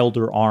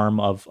milder arm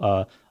of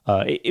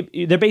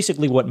they're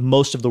basically what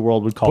most of the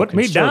world would call put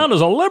me down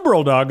as a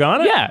liberal,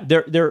 doggone it. Yeah,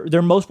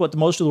 they're what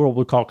most of the world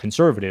would call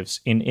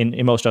conservatives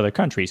in most other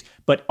countries.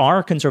 But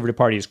our conservative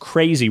party is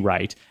crazy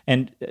right,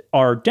 and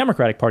our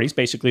Democratic Party is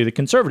basically the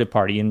conservative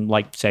party in,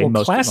 like, say,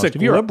 most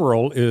of Europe.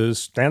 Liberal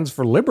stands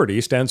for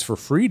liberty, stands for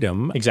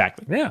freedom.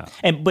 Exactly. Yeah.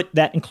 But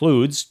that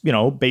includes,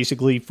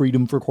 basically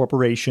freedom for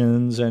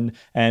corporations and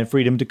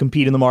freedom to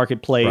compete in the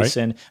marketplace,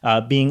 right,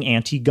 and being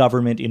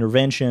anti-government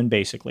intervention,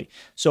 basically.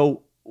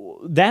 So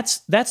that's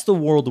the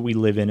world that we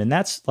live in, and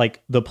that's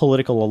like the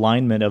political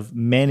alignment of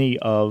many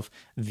of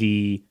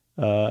the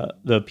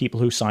people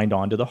who signed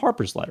on to the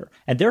Harper's letter,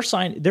 and they're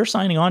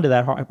signing on to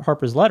that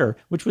Harper's letter,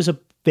 which was a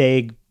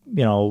vague,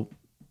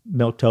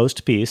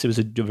 milquetoast piece. It was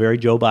a very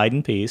Joe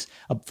Biden piece,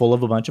 full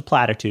of a bunch of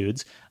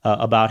platitudes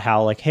about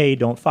how, like, hey,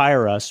 don't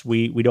fire us.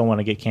 We don't want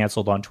to get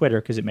canceled on Twitter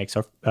because it makes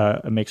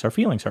our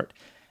feelings hurt.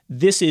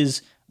 This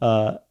is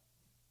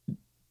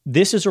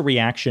a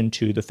reaction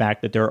to the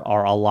fact that there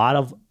are a lot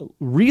of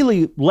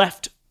really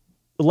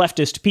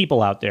leftist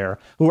people out there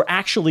who are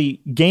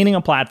actually gaining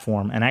a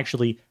platform and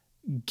actually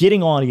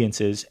getting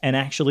audiences and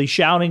actually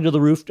shouting to the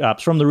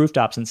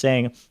rooftops and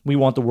saying, we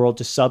want the world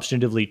to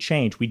substantively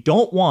change. We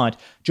don't want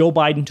Joe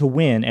Biden to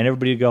win and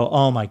everybody to go,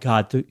 oh my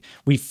God,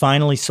 we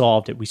finally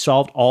solved it. We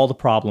solved all the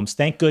problems.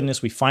 Thank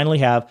goodness we finally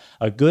have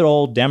a good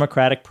old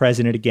Democratic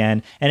president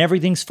again and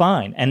everything's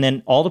fine. And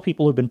then all the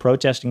people who've been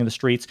protesting in the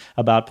streets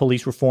about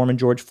police reform and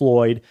George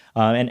Floyd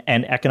and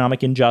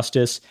economic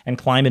injustice and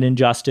climate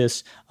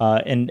injustice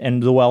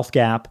and the wealth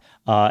gap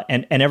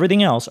and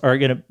everything else are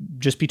going to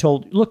just be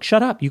told, look,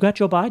 shut up. You got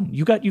Joe Biden.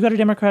 You got a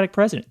Democratic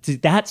president.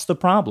 That's the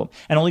problem.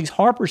 And all these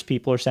Harper's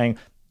people are saying,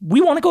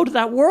 we want to go to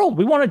that world.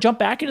 We want to jump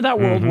back into that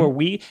world where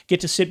we get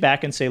to sit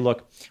back and say,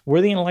 look,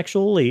 we're the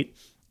intellectual elite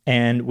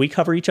and we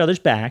cover each other's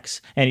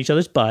backs and each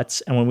other's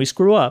butts. And when we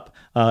screw up,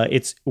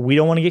 we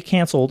don't want to get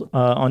canceled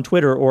on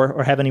Twitter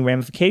or have any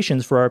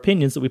ramifications for our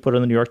opinions that we put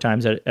on the New York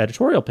Times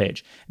editorial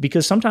page.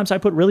 Because sometimes I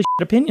put really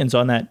shit opinions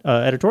on that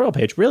editorial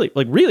page, really,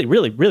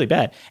 really, really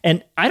bad.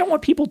 And I don't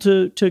want people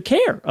to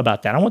care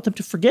about that. I want them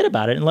to forget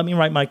about it and let me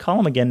write my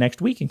column again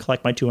next week and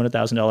collect my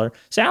 $200,000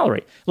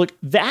 salary. Look,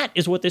 that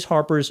is what this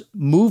Harper's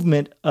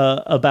movement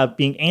about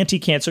being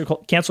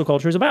anti-cancel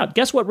culture is about.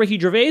 Guess what Ricky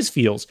Gervais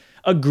feels?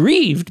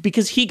 Aggrieved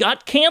because he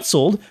got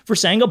canceled for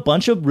saying a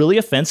bunch of really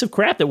offensive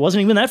crap that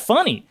wasn't even that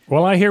funny.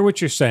 Well, I hear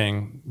what you're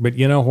saying, but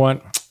you know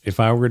what? If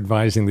I were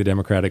advising the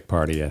Democratic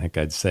Party, I think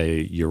I'd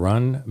say, you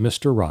run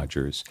Mr.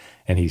 Rogers,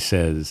 and he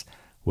says,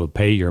 we'll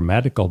pay your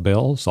medical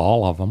bills,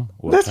 all of them.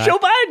 That's Joe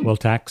Biden. We'll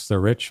tax the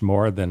rich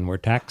more than we're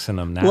taxing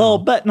them now. A little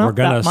bit, not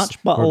that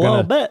much, but a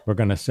little bit. We're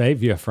going to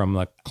save you from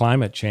the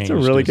climate change disaster.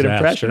 It's a really good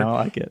impression. I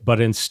like it. But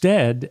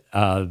instead,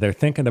 they're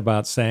thinking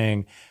about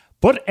saying,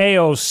 put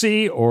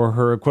AOC or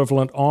her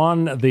equivalent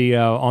on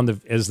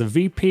as the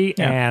VP,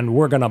 and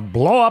we're going to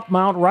blow up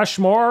Mount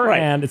Rushmore,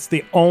 and it's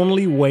the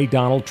only way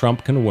Donald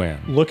Trump can win.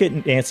 Look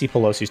at Nancy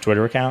Pelosi's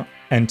Twitter account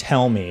and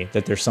tell me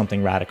that there's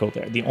something radical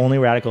there. The only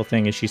radical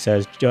thing is she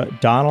says,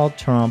 Donald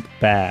Trump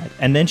bad.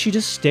 And then she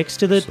just sticks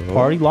to the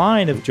party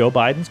line of Joe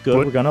Biden's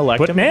good, we're going to elect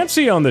him. Put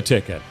Nancy on the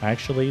ticket.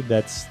 Actually,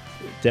 that's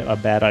a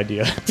bad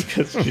idea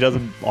because she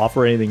doesn't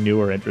offer anything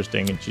new or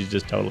interesting, and she's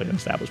just totally an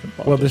establishment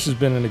politician. Well, this has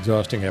been an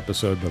exhausting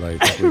episode, but I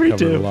think we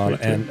covered a lot,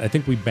 and I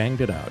think we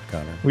banged it out,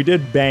 Connor. We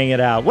did bang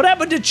it out. What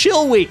happened to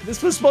Chill Week?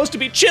 This was supposed to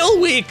be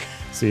Chill Week.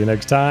 See you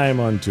next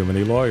time on Too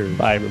Many Lawyers.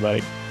 Bye,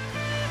 everybody.